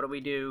 think, what do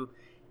we do?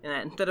 And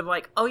that, instead of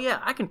like, oh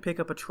yeah, I can pick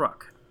up a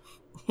truck.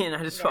 And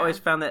I just always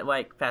found that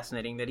like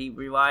fascinating, that he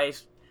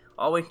relies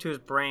all the way to his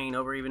brain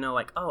over even though,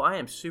 like, oh, I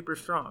am super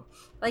strong.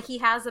 Like, he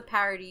has the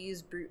power to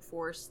use brute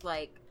force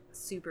like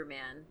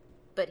Superman,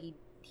 but he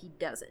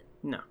doesn't.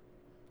 No.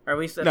 Or at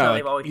least that's how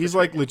they've always he's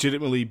portrayed like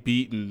legitimately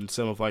beaten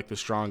some of like the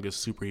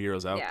strongest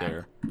superheroes out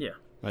there. Yeah.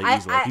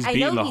 Like, he's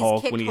beaten the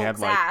Hulk when he had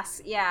like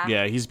ass.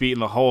 Yeah, he's beaten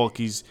the Hulk.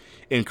 He's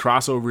in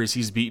crossovers.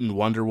 He's beaten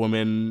Wonder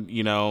Woman.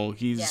 You know,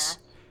 he's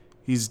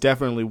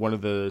definitely one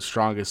of the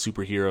strongest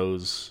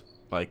superheroes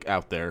like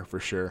out there for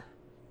sure.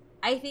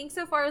 I think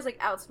so far as like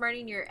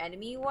outsmarting your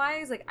enemy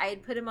wise, like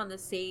I'd put him on the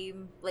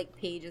same like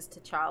page as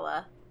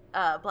T'Challa,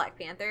 Black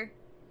Panther.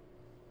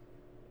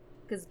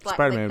 Because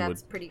Spider-Man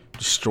that's would pretty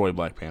destroy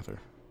Black Panther.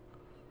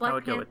 I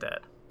would go with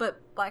that.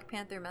 But Black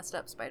Panther messed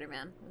up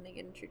Spider-Man when they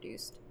get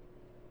introduced.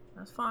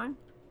 That's fine.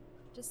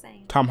 Just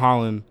saying. Tom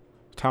Holland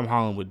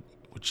would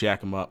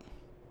jack him up.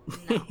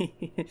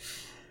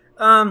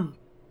 No.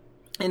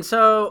 And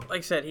so, like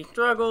I said, he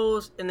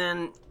struggles, and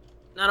then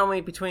not only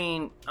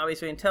between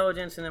obviously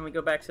intelligence, and then we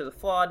go back to the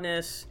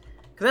flawedness,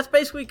 because that's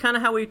basically kind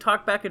of how we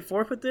talked back and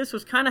forth with this.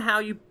 Was kind of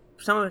how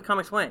some of the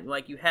comics went.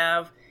 Like you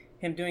have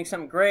him doing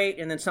something great,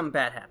 and then something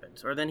bad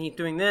happens, or then he's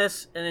doing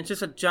this, and it's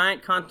just a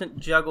giant constant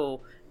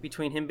juggle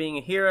between him being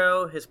a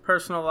hero, his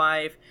personal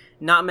life,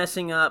 not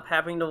messing up,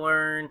 having to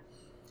learn.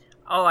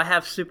 Oh, I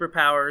have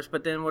superpowers,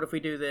 but then what if we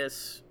do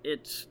this?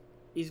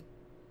 He's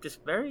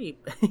just very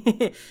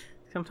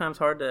sometimes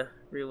hard to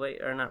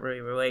relate, or not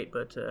really relate,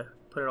 but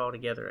put it all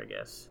together, I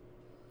guess.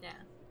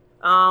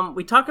 Yeah.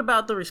 We talk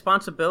about the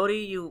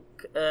responsibility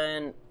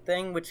and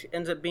thing, which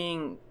ends up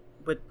being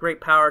with great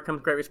power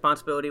comes great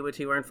responsibility, which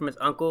he learned from his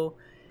uncle.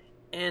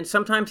 And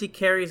sometimes he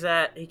carries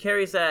that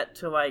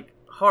to like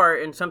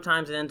heart, and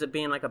sometimes it ends up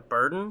being like a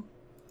burden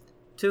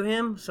to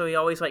him. So he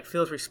always like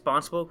feels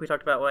responsible. We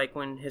talked about like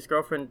when his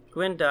girlfriend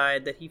Gwen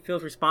died, that he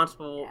feels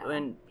responsible,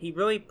 and he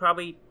really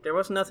there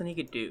was nothing he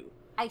could do.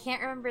 I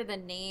can't remember the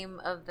name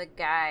of the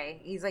guy.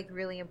 He's like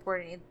really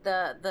important.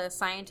 The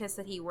scientist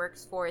that he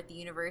works for at the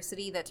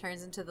university that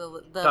turns into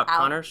the Doc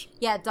Connors.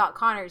 Yeah, Doc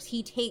Connors.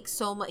 He takes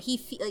so much. He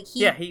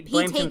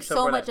takes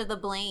so much of the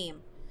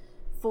blame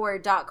for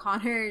Doc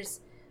Connors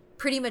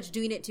pretty much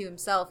doing it to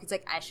himself. He's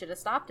like, I should have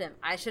stopped him.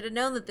 I should have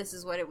known that this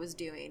is what it was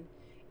doing.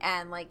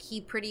 And like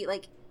he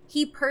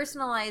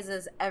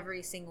personalizes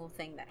every single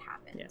thing that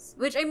happens. Yes.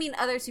 Which I mean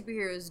other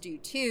superheroes do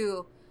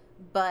too,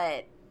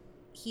 but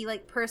he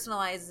like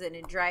personalizes it and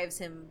it drives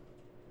him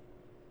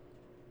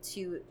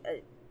to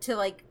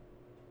like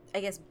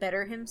I guess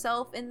better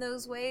himself in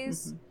those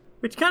ways. Mm-hmm.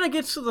 Which kind of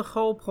gets to the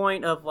whole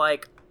point of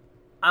like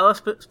I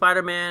love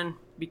Spider-Man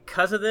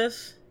because of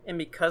this and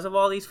because of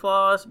all these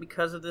flaws,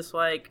 because of this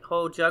like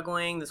whole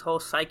juggling, this whole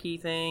psyche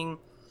thing,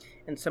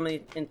 and some of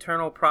the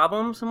internal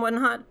problems and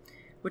whatnot.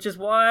 Which is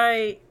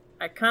why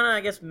I kind of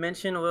I guess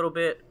mention a little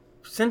bit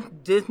since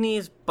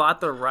Disney's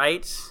bought the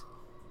rights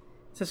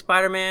to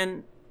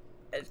Spider-Man.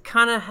 They've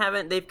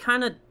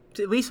kind of,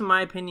 at least in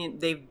my opinion,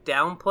 they've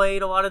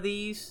downplayed a lot of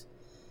these.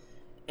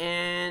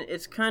 And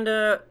it's kind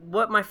of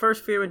what my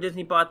first fear when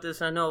Disney bought this,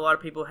 and I know a lot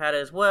of people had it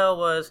as well,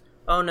 was,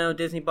 oh no,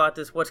 Disney bought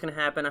this, what's going to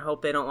happen? I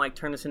hope they don't like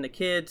turn this into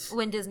kids.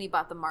 When Disney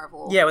bought the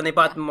Marvel. Yeah, when they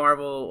bought the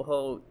Marvel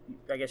whole,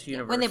 I guess,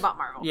 universe. When they bought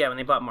Marvel. Yeah, when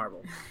they bought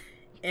Marvel.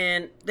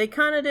 And they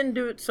kind of didn't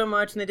do it so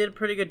much, and they did a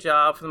pretty good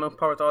job for the most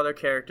part with all their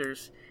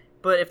characters.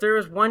 But if there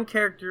was one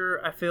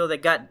character I feel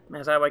that got,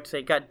 as I like to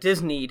say, got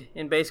Disney'd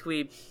and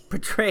basically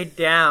portrayed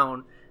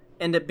down,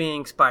 ended up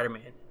being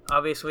Spider-Man.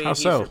 Obviously, how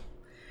so?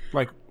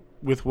 Like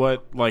with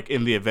what? Like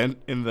in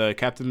the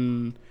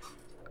Captain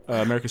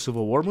America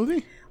Civil War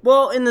movie?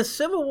 Well, in the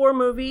Civil War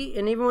movie,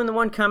 and even in the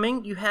one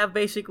coming, you have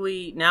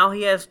basically now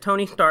he has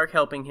Tony Stark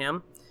helping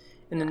him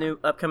in the new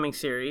upcoming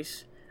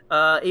series.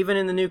 Even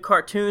in the new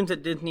cartoons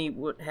that Disney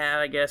would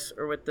have, I guess,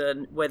 or with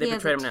the way they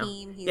portray him now.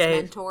 He's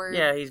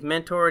mentored. He's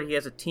mentored. He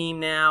has a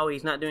team now.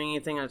 He's not doing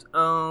anything on his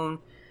own.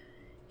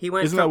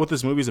 Isn't that what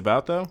this movie's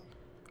about, though?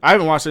 I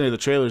haven't watched any of the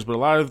trailers, but a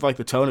lot of like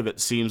the tone of it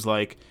seems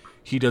like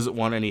he doesn't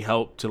want any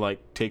help to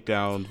like take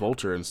down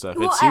Vulture and stuff.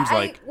 Well, it seems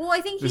I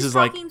think this is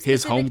like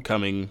his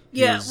homecoming.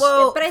 Yeah,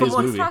 but I think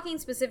he's talking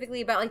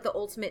specifically about like the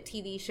Ultimate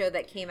TV show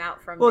that came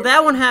out from. Well, Disney.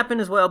 That one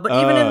happened as well, but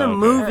even in the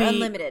movie,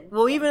 Unlimited.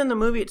 Well, even in the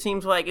movie, it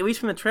seems like at least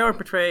from the trailer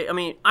portray. I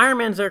mean, Iron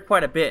Man's there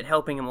quite a bit,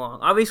 helping him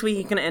along. Obviously,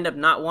 he's going to end up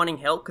not wanting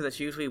help because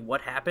that's usually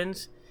what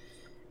happens.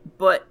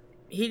 But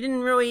he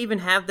didn't really even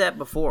have that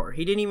before.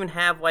 He didn't even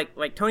have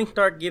like Tony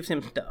Stark gives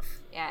him stuff.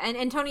 Yeah,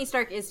 and Tony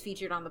Stark is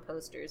featured on the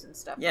posters and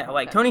stuff. Yeah,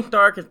 like Tony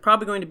Stark is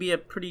probably going to be a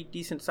pretty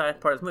decent sized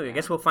part of the movie. Yeah. I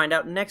guess we'll find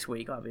out next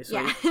week, obviously.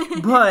 Yeah.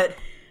 But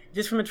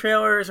just from the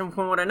trailers and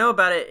from what I know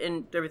about it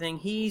and everything,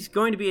 he's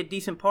going to be a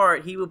decent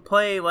part. He will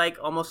play like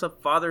almost a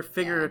father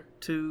figure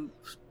to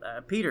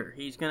Peter.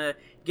 He's going to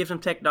give some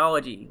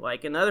technology.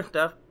 Like in other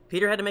stuff,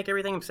 Peter had to make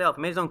everything himself.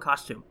 He made his own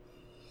costume.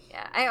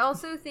 Yeah, I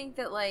also think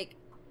that like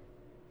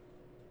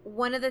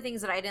one of the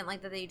things that I didn't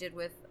like that they did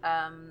with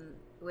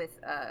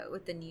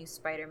the new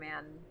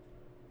Spider-Man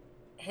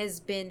has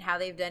been how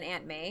they've done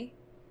Aunt May.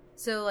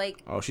 So,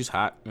 like, Oh, she's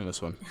hot in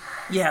this one.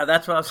 Yeah,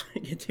 that's what I was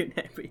going to get to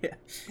next. But yeah.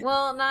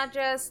 well, not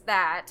just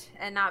that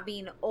and not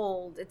being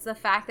old. It's the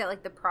fact that,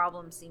 like, the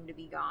problems seem to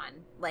be gone.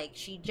 Like,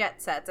 she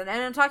jet sets. And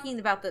I'm talking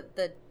about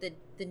the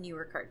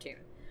newer cartoon.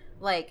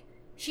 Like,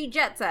 she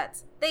jet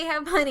sets. They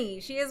have money.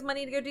 She has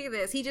money to go do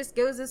this. He just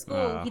goes to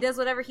school. He does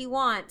whatever he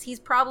wants. He's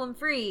problem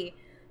free.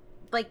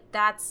 Like,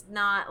 that's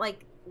not,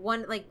 like,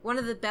 one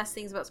of the best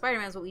things about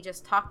Spider-Man is what we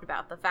just talked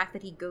about. The fact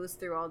that he goes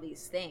through all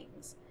these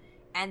things.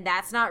 And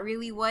that's not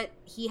really what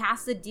he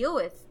has to deal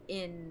with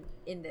in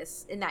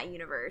that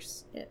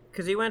universe. Yeah,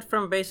 because he went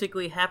from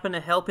basically having to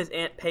help his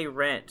aunt pay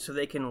rent so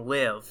they can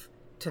live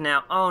to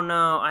now, oh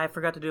no, I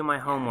forgot to do my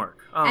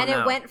homework. Oh, and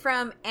no. it went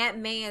from Aunt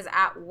May is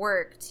at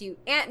work to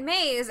Aunt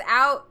May is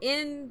out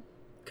in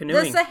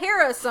Canoeing. the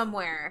Sahara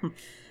somewhere.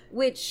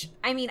 Which,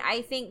 I mean,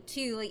 I think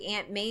too, like,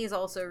 Aunt May is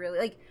also really,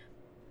 like,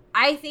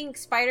 I think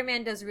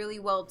Spider-Man does really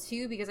well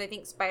too, because I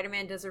think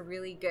Spider-Man does a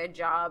really good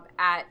job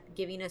at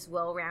giving us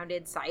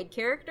well-rounded side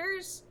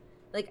characters.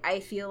 Like, I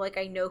feel like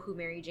I know who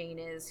Mary Jane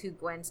is, who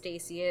Gwen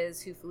Stacy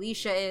is, who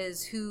Felicia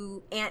is,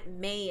 who Aunt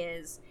May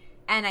is.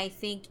 And I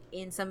think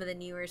in some of the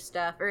newer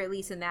stuff, or at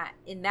least in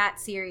that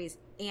series,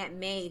 Aunt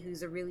May,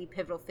 who's a really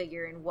pivotal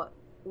figure in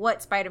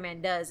what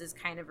Spider-Man does, is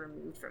kind of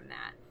removed from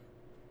that.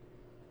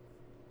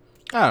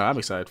 I don't know, I'm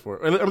excited for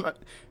it.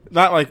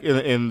 Not like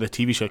in the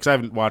TV show, because I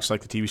haven't watched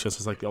like the TV show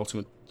since like the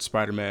Ultimate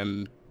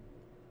Spider-Man.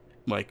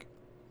 Like,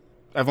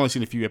 I've only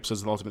seen a few episodes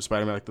of the Ultimate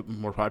Spider-Man, like the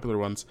more popular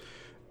ones.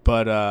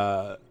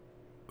 But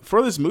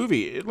for this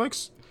movie, it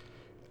looks,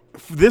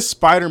 this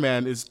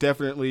Spider-Man is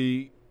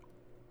definitely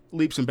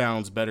leaps and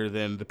bounds better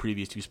than the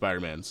previous two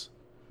Spider-Mans.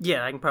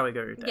 Yeah, I can probably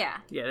agree with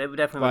that. Yeah, it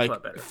definitely looks a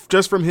lot better.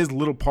 Just from his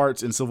little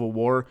parts in Civil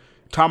War,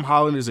 Tom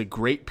Holland is a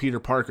great Peter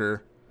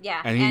Parker. Yeah.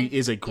 And he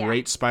is a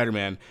great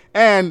Spider-Man.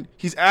 And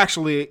he's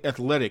actually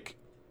athletic.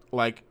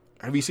 Like,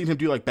 have you seen him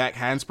do, like, back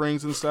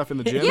handsprings and stuff in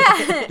the gym?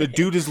 Yeah. The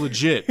dude is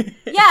legit.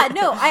 Yeah,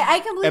 no, I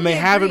completely And they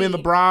have him in the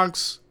agree.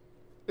 Bronx,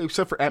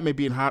 except for Aunt May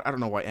being hot. I don't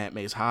know why Aunt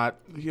May's hot.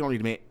 You don't need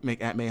to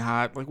make Aunt May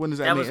hot. Like, when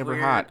is Aunt May ever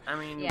weird. hot? I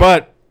mean, Yeah.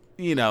 But,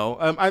 you know,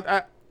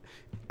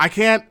 I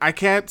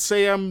can't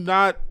say I'm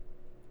not,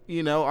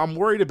 you know, I'm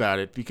worried about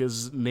it,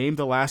 because name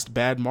the last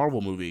bad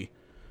Marvel movie.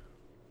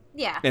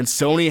 Yeah. And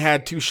Sony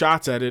had 2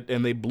 shots at it,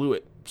 and they blew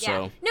it. Yeah.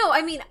 So No,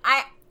 I mean,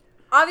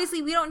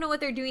 obviously we don't know what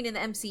they're doing in the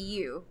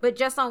MCU, but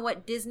just on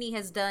what Disney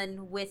has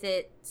done with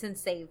it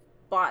since they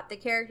bought the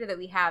character that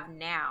we have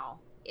now,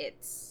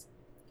 it's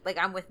like,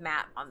 I'm with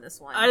Matt on this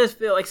one. I just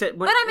feel like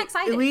But I'm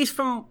excited. At least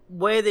from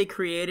way they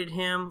created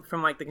him,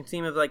 from like the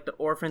conceiving of like the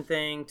orphan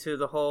thing to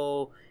the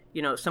whole,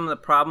 you know, some of the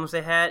problems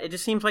they had, it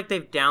just seems like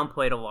they've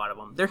downplayed a lot of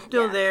them. They're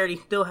still there. He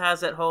still has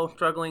that whole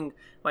struggling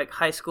like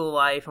high school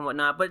life and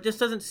whatnot, but it just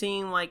doesn't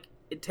seem like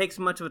it takes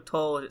much of a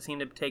toll as it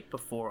seemed to take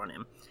before on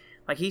him.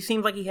 Like, he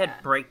seems like he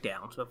had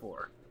breakdowns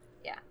before.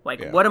 Yeah.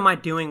 Like, what am I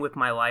doing with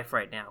my life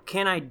right now?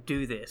 Can I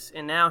do this?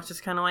 And now it's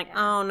just kind of like,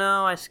 oh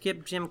no, I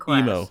skipped gym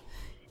class. emo.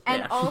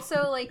 And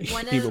also, like,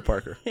 one Emo of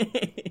Parker.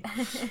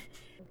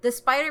 the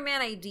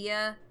Spider-Man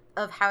idea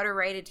of how to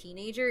write a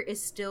teenager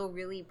is still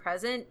really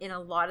present in a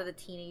lot of the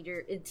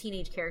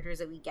teenage characters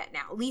that we get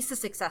now, at least the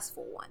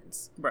successful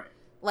ones. Right.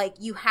 Like,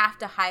 you have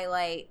to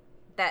highlight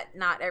that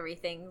not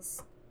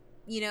everything's,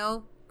 you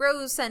know,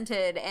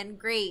 rose-scented and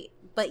great,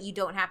 but you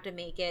don't have to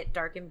make it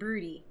dark and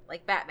broody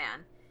like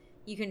Batman.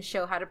 You can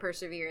show how to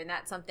persevere, and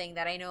that's something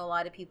that I know a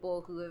lot of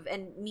people who have,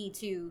 and me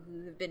too,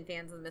 who have been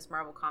fans of the Miss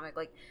Marvel comic,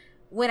 like,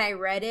 when I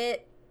read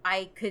it,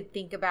 I could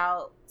think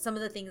about some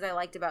of the things I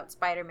liked about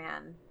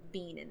Spider-Man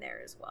being in there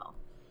as well.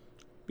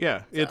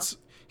 Yeah,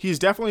 he's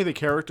definitely the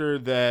character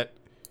that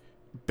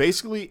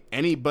basically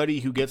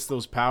anybody who gets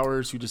those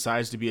powers, who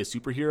decides to be a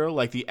superhero,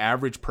 like the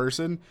average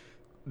person,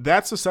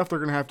 that's the stuff they're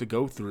going to have to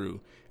go through.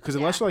 Because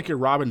unless you're like you're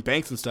robbing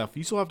banks and stuff,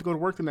 you still have to go to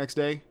work the next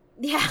day.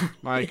 Yeah.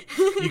 Like,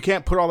 you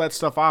can't put all that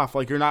stuff off.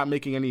 Like, you're not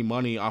making any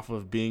money off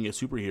of being a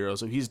superhero.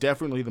 So he's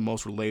definitely the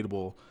most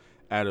relatable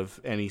out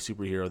of any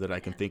superhero that I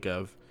can think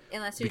of.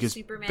 Unless you're Because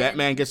Superman.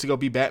 Batman gets to go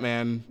be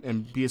Batman,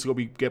 and he gets to go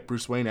get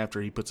Bruce Wayne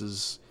after he puts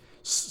his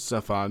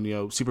stuff on. You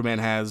know, Superman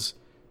has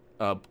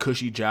a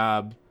cushy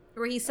job.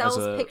 Where he sells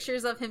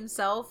pictures of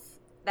himself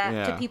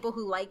to people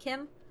who like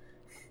him.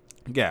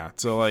 Yeah,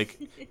 so, like,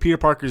 Peter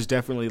Parker is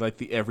definitely, like,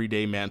 the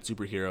everyday man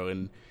superhero,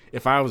 and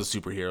if I was a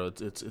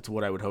superhero, it's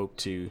what I would hope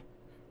to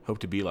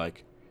be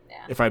like.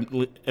 Yeah.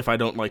 If I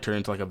don't, like, turn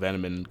into, like, a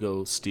Venom and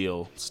go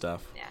steal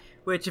stuff. Yeah.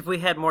 Which, if we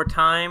had more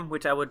time,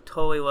 which I would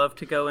totally love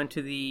to go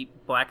into the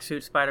Black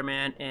Suit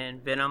Spider-Man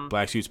and Venom.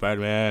 Black Suit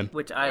Spider-Man.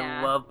 Which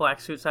I love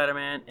Black Suit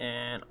Spider-Man,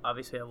 and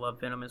obviously I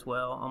love Venom as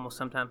well, almost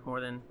sometimes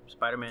more than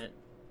Spider-Man,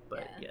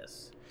 but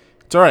yes.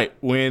 It's all right.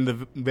 When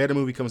the Venom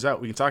movie comes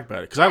out, we can talk about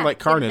it. Because I like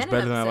Carnage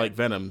better than I like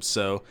Venom.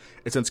 So,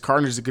 and since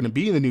Carnage is going to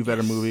be in the new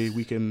Venom movie,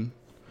 we can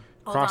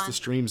cross the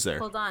streams there.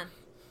 Hold on.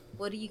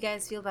 What do you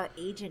guys feel about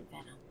Agent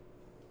Venom?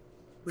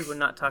 We would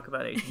not talk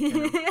about Agent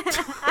Venom.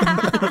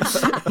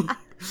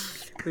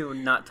 We would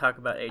not talk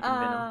about Agent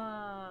Venom.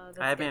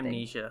 I have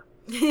amnesia.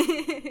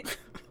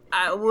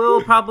 I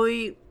will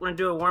probably want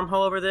to do a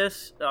wormhole over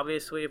this.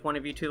 Obviously, if one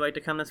of you two like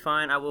to come, that's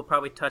fine. I will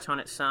probably touch on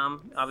it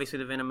some. Obviously,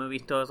 the Venom movie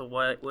still has a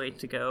way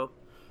to go.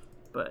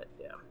 But,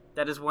 yeah.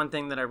 That is one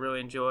thing that I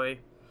really enjoy.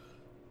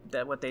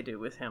 That what they do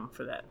with him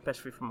for that.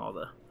 Especially from all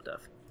the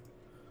stuff.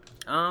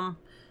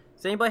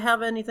 Does anybody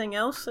have anything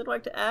else they'd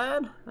like to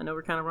add? I know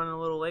we're kind of running a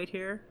little late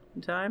here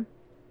in time.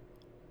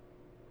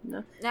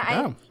 No?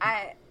 No,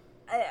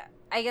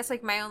 I guess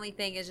like my only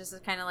thing is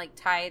just kind of like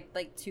tied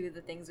like to the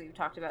things we've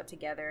talked about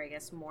together, I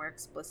guess more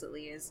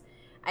explicitly, is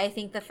I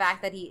think the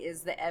fact that he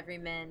is the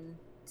everyman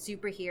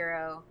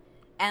superhero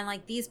and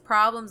like these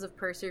problems of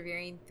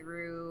persevering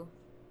through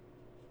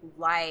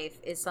life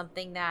is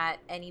something that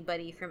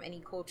anybody from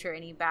any culture,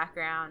 any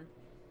background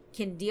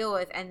can deal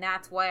with, and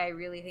that's why I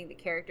really think the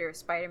character of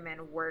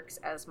Spider-Man works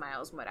as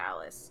Miles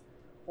Morales.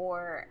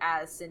 Or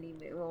as Cindy,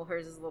 well,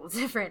 hers is a little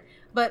different,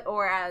 but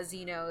or as,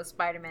 you know,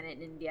 Spider-Man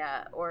in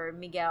India or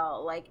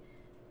Miguel, like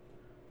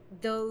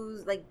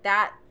those, like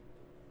that,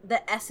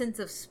 the essence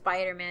of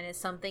Spider-Man is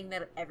something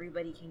that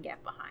everybody can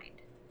get behind,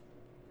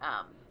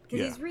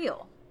 because he's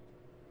real,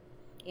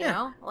 you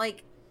know,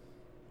 like,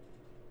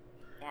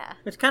 yeah.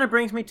 Which kind of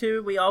brings me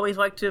to, we always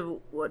like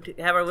to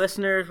have our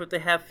listeners, if they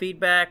have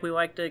feedback, we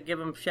like to give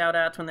them shout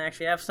outs when they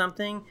actually have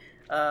something.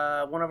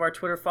 One of our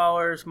Twitter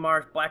followers,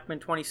 Mars Blackman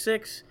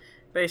 26.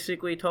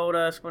 Basically told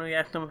us when we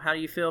asked him, how do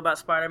you feel about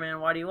Spider-Man?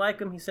 Why do you like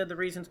him? He said the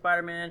reason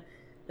Spider-Man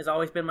has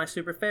always been my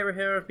super favorite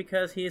hero is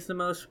because he is the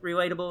most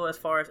relatable as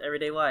far as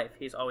everyday life.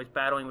 He's always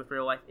battling with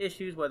real life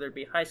issues, whether it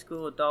be high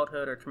school,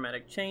 adulthood, or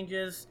traumatic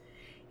changes.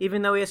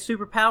 Even though he has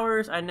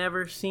superpowers, I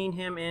never seen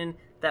him in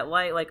that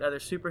light like other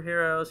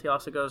superheroes. He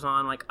also goes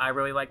on, like, I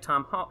really like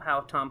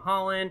how Tom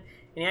Holland,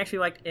 and he actually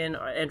liked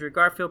Andrew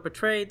Garfield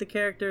portrayed the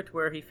character to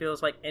where he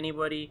feels like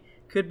anybody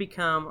could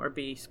become or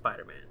be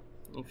Spider-Man.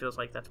 He feels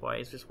like that's why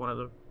he's just one of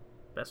the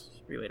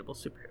best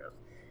relatable superheroes.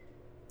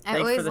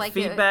 Thanks for the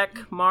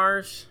feedback,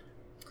 Mars.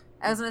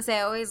 I was going to say,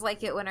 I always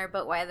like it when our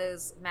But Why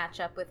Those match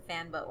up with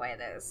fan But Why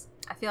Those.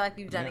 I feel like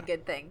we've done a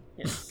good thing.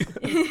 Yes.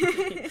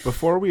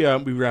 Before we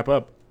wrap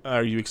up,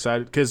 are you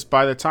excited? Because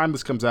by the time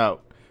this comes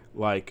out,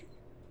 like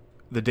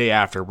the day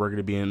after, we're going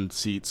to be in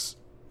seats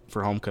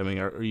for Homecoming.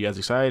 Are you guys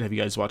excited? Have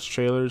you guys watched the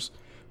trailers?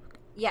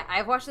 Yeah,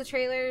 I've watched the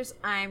trailers.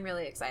 I'm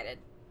really excited.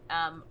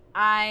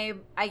 I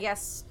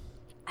guess...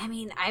 I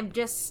mean, I'm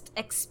just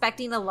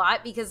expecting a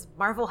lot because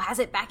Marvel has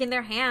it back in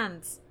their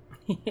hands.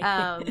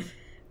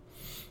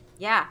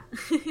 Yeah.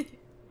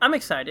 I'm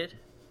excited,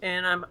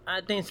 and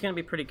I think it's going to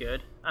be pretty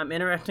good. I'm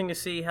interested to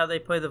see how they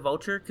play the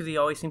Vulture, because he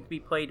always seems to be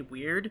played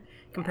weird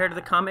compared to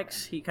the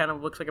comics. He kind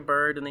of looks like a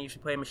bird, and they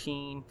usually play a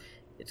machine.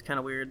 It's kind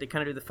of weird. They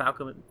kind of do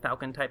the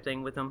Falcon type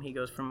thing with him. He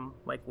goes from,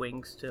 like,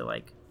 wings to,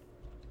 like,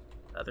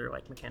 other,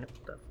 like, mechanical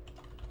stuff.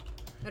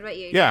 What about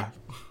you? Yeah,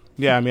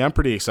 I mean, I'm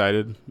pretty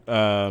excited.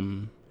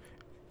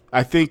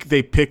 I think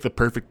they picked the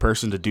perfect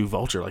person to do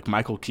Vulture, like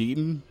Michael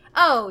Keaton.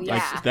 Oh, yeah.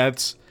 Like,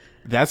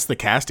 that's the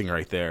casting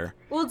right there.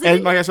 Well,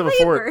 and like I said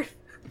before,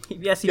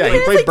 yes, he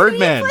played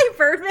Birdman.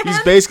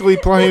 He's basically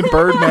playing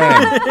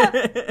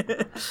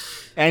Birdman.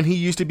 And he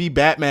used to be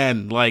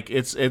Batman. Like,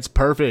 it's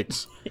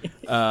perfect.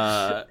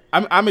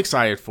 I'm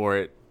excited for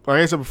it.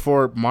 Like I said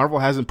before, Marvel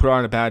hasn't put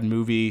on a bad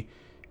movie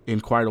in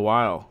quite a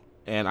while,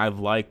 and I've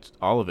liked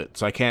all of it.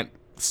 So I can't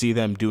see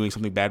them doing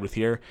something bad with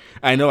here.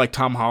 I know, like,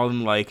 Tom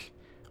Holland, like,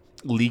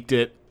 leaked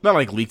it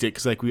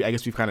because like I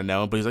guess we've kind of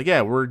known, but he's like,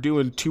 yeah, we're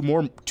doing two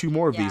more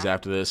of these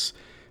after this.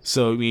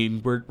 So I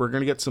mean, we're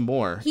gonna get some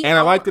more.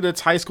 I like that it's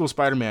High School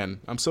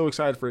Spider-Man. I'm so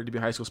excited for it to be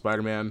High School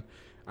Spider-Man.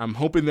 I'm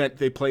hoping that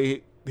they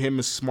play him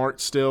as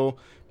smart still,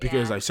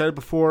 because I said it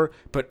before,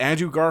 but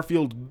Andrew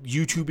Garfield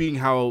YouTubing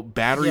how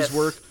batteries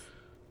work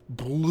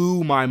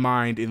blew my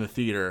mind in the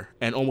theater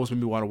and almost made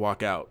me want to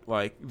walk out.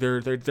 Like, they're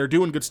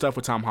doing good stuff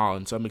with Tom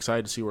Holland, so I'm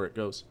excited to see where it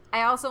goes.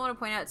 I also want to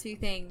point out two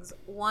things.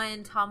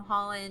 One, Tom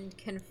Holland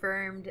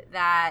confirmed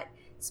that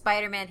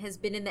Spider-Man has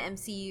been in the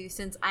MCU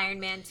since Iron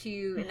Man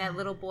 2 and that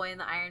little boy in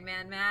the Iron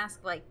Man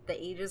mask. Like, the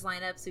ages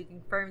line up, so we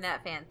confirmed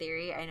that fan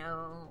theory. I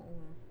know,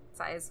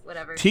 size,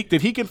 whatever.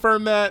 Did he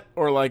confirm that?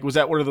 Or, like, was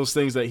that one of those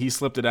things that he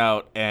slipped it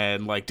out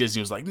and, like, Disney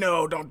was like,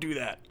 no, don't do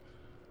that?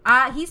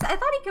 I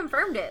thought he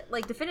confirmed it,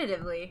 like,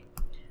 definitively.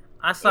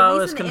 I saw it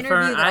was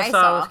confirmed. I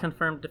saw it was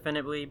confirmed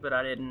definitively, but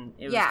I didn't.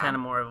 It was kind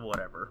of more of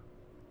whatever.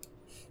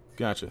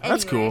 Gotcha. Anyway,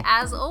 that's cool.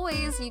 As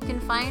always, you can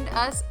find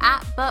us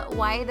at But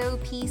Why Though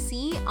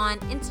PC on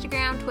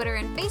Instagram, Twitter,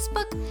 and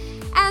Facebook,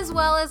 as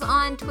well as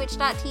on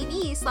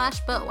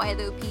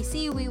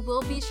twitch.tv/ButWhyThoughPC. We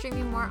will be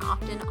streaming more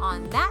often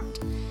on that.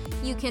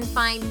 You can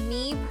find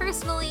me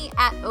personally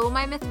at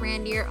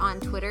OhMyMythRandier on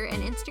Twitter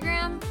and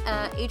Instagram.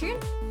 Adrian?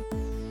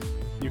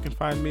 You can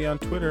find me on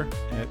Twitter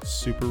at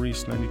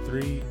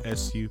SuperReese93,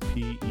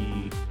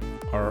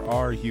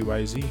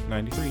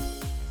 SuperRuiz93.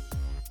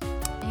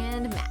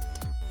 And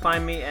Matt.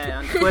 Find me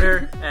on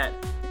Twitter at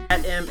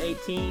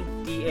M18,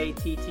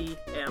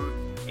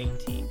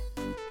 DATTM18.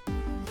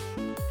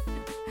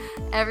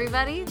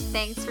 Everybody,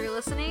 thanks for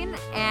listening,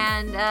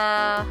 and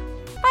bye,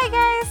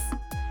 guys!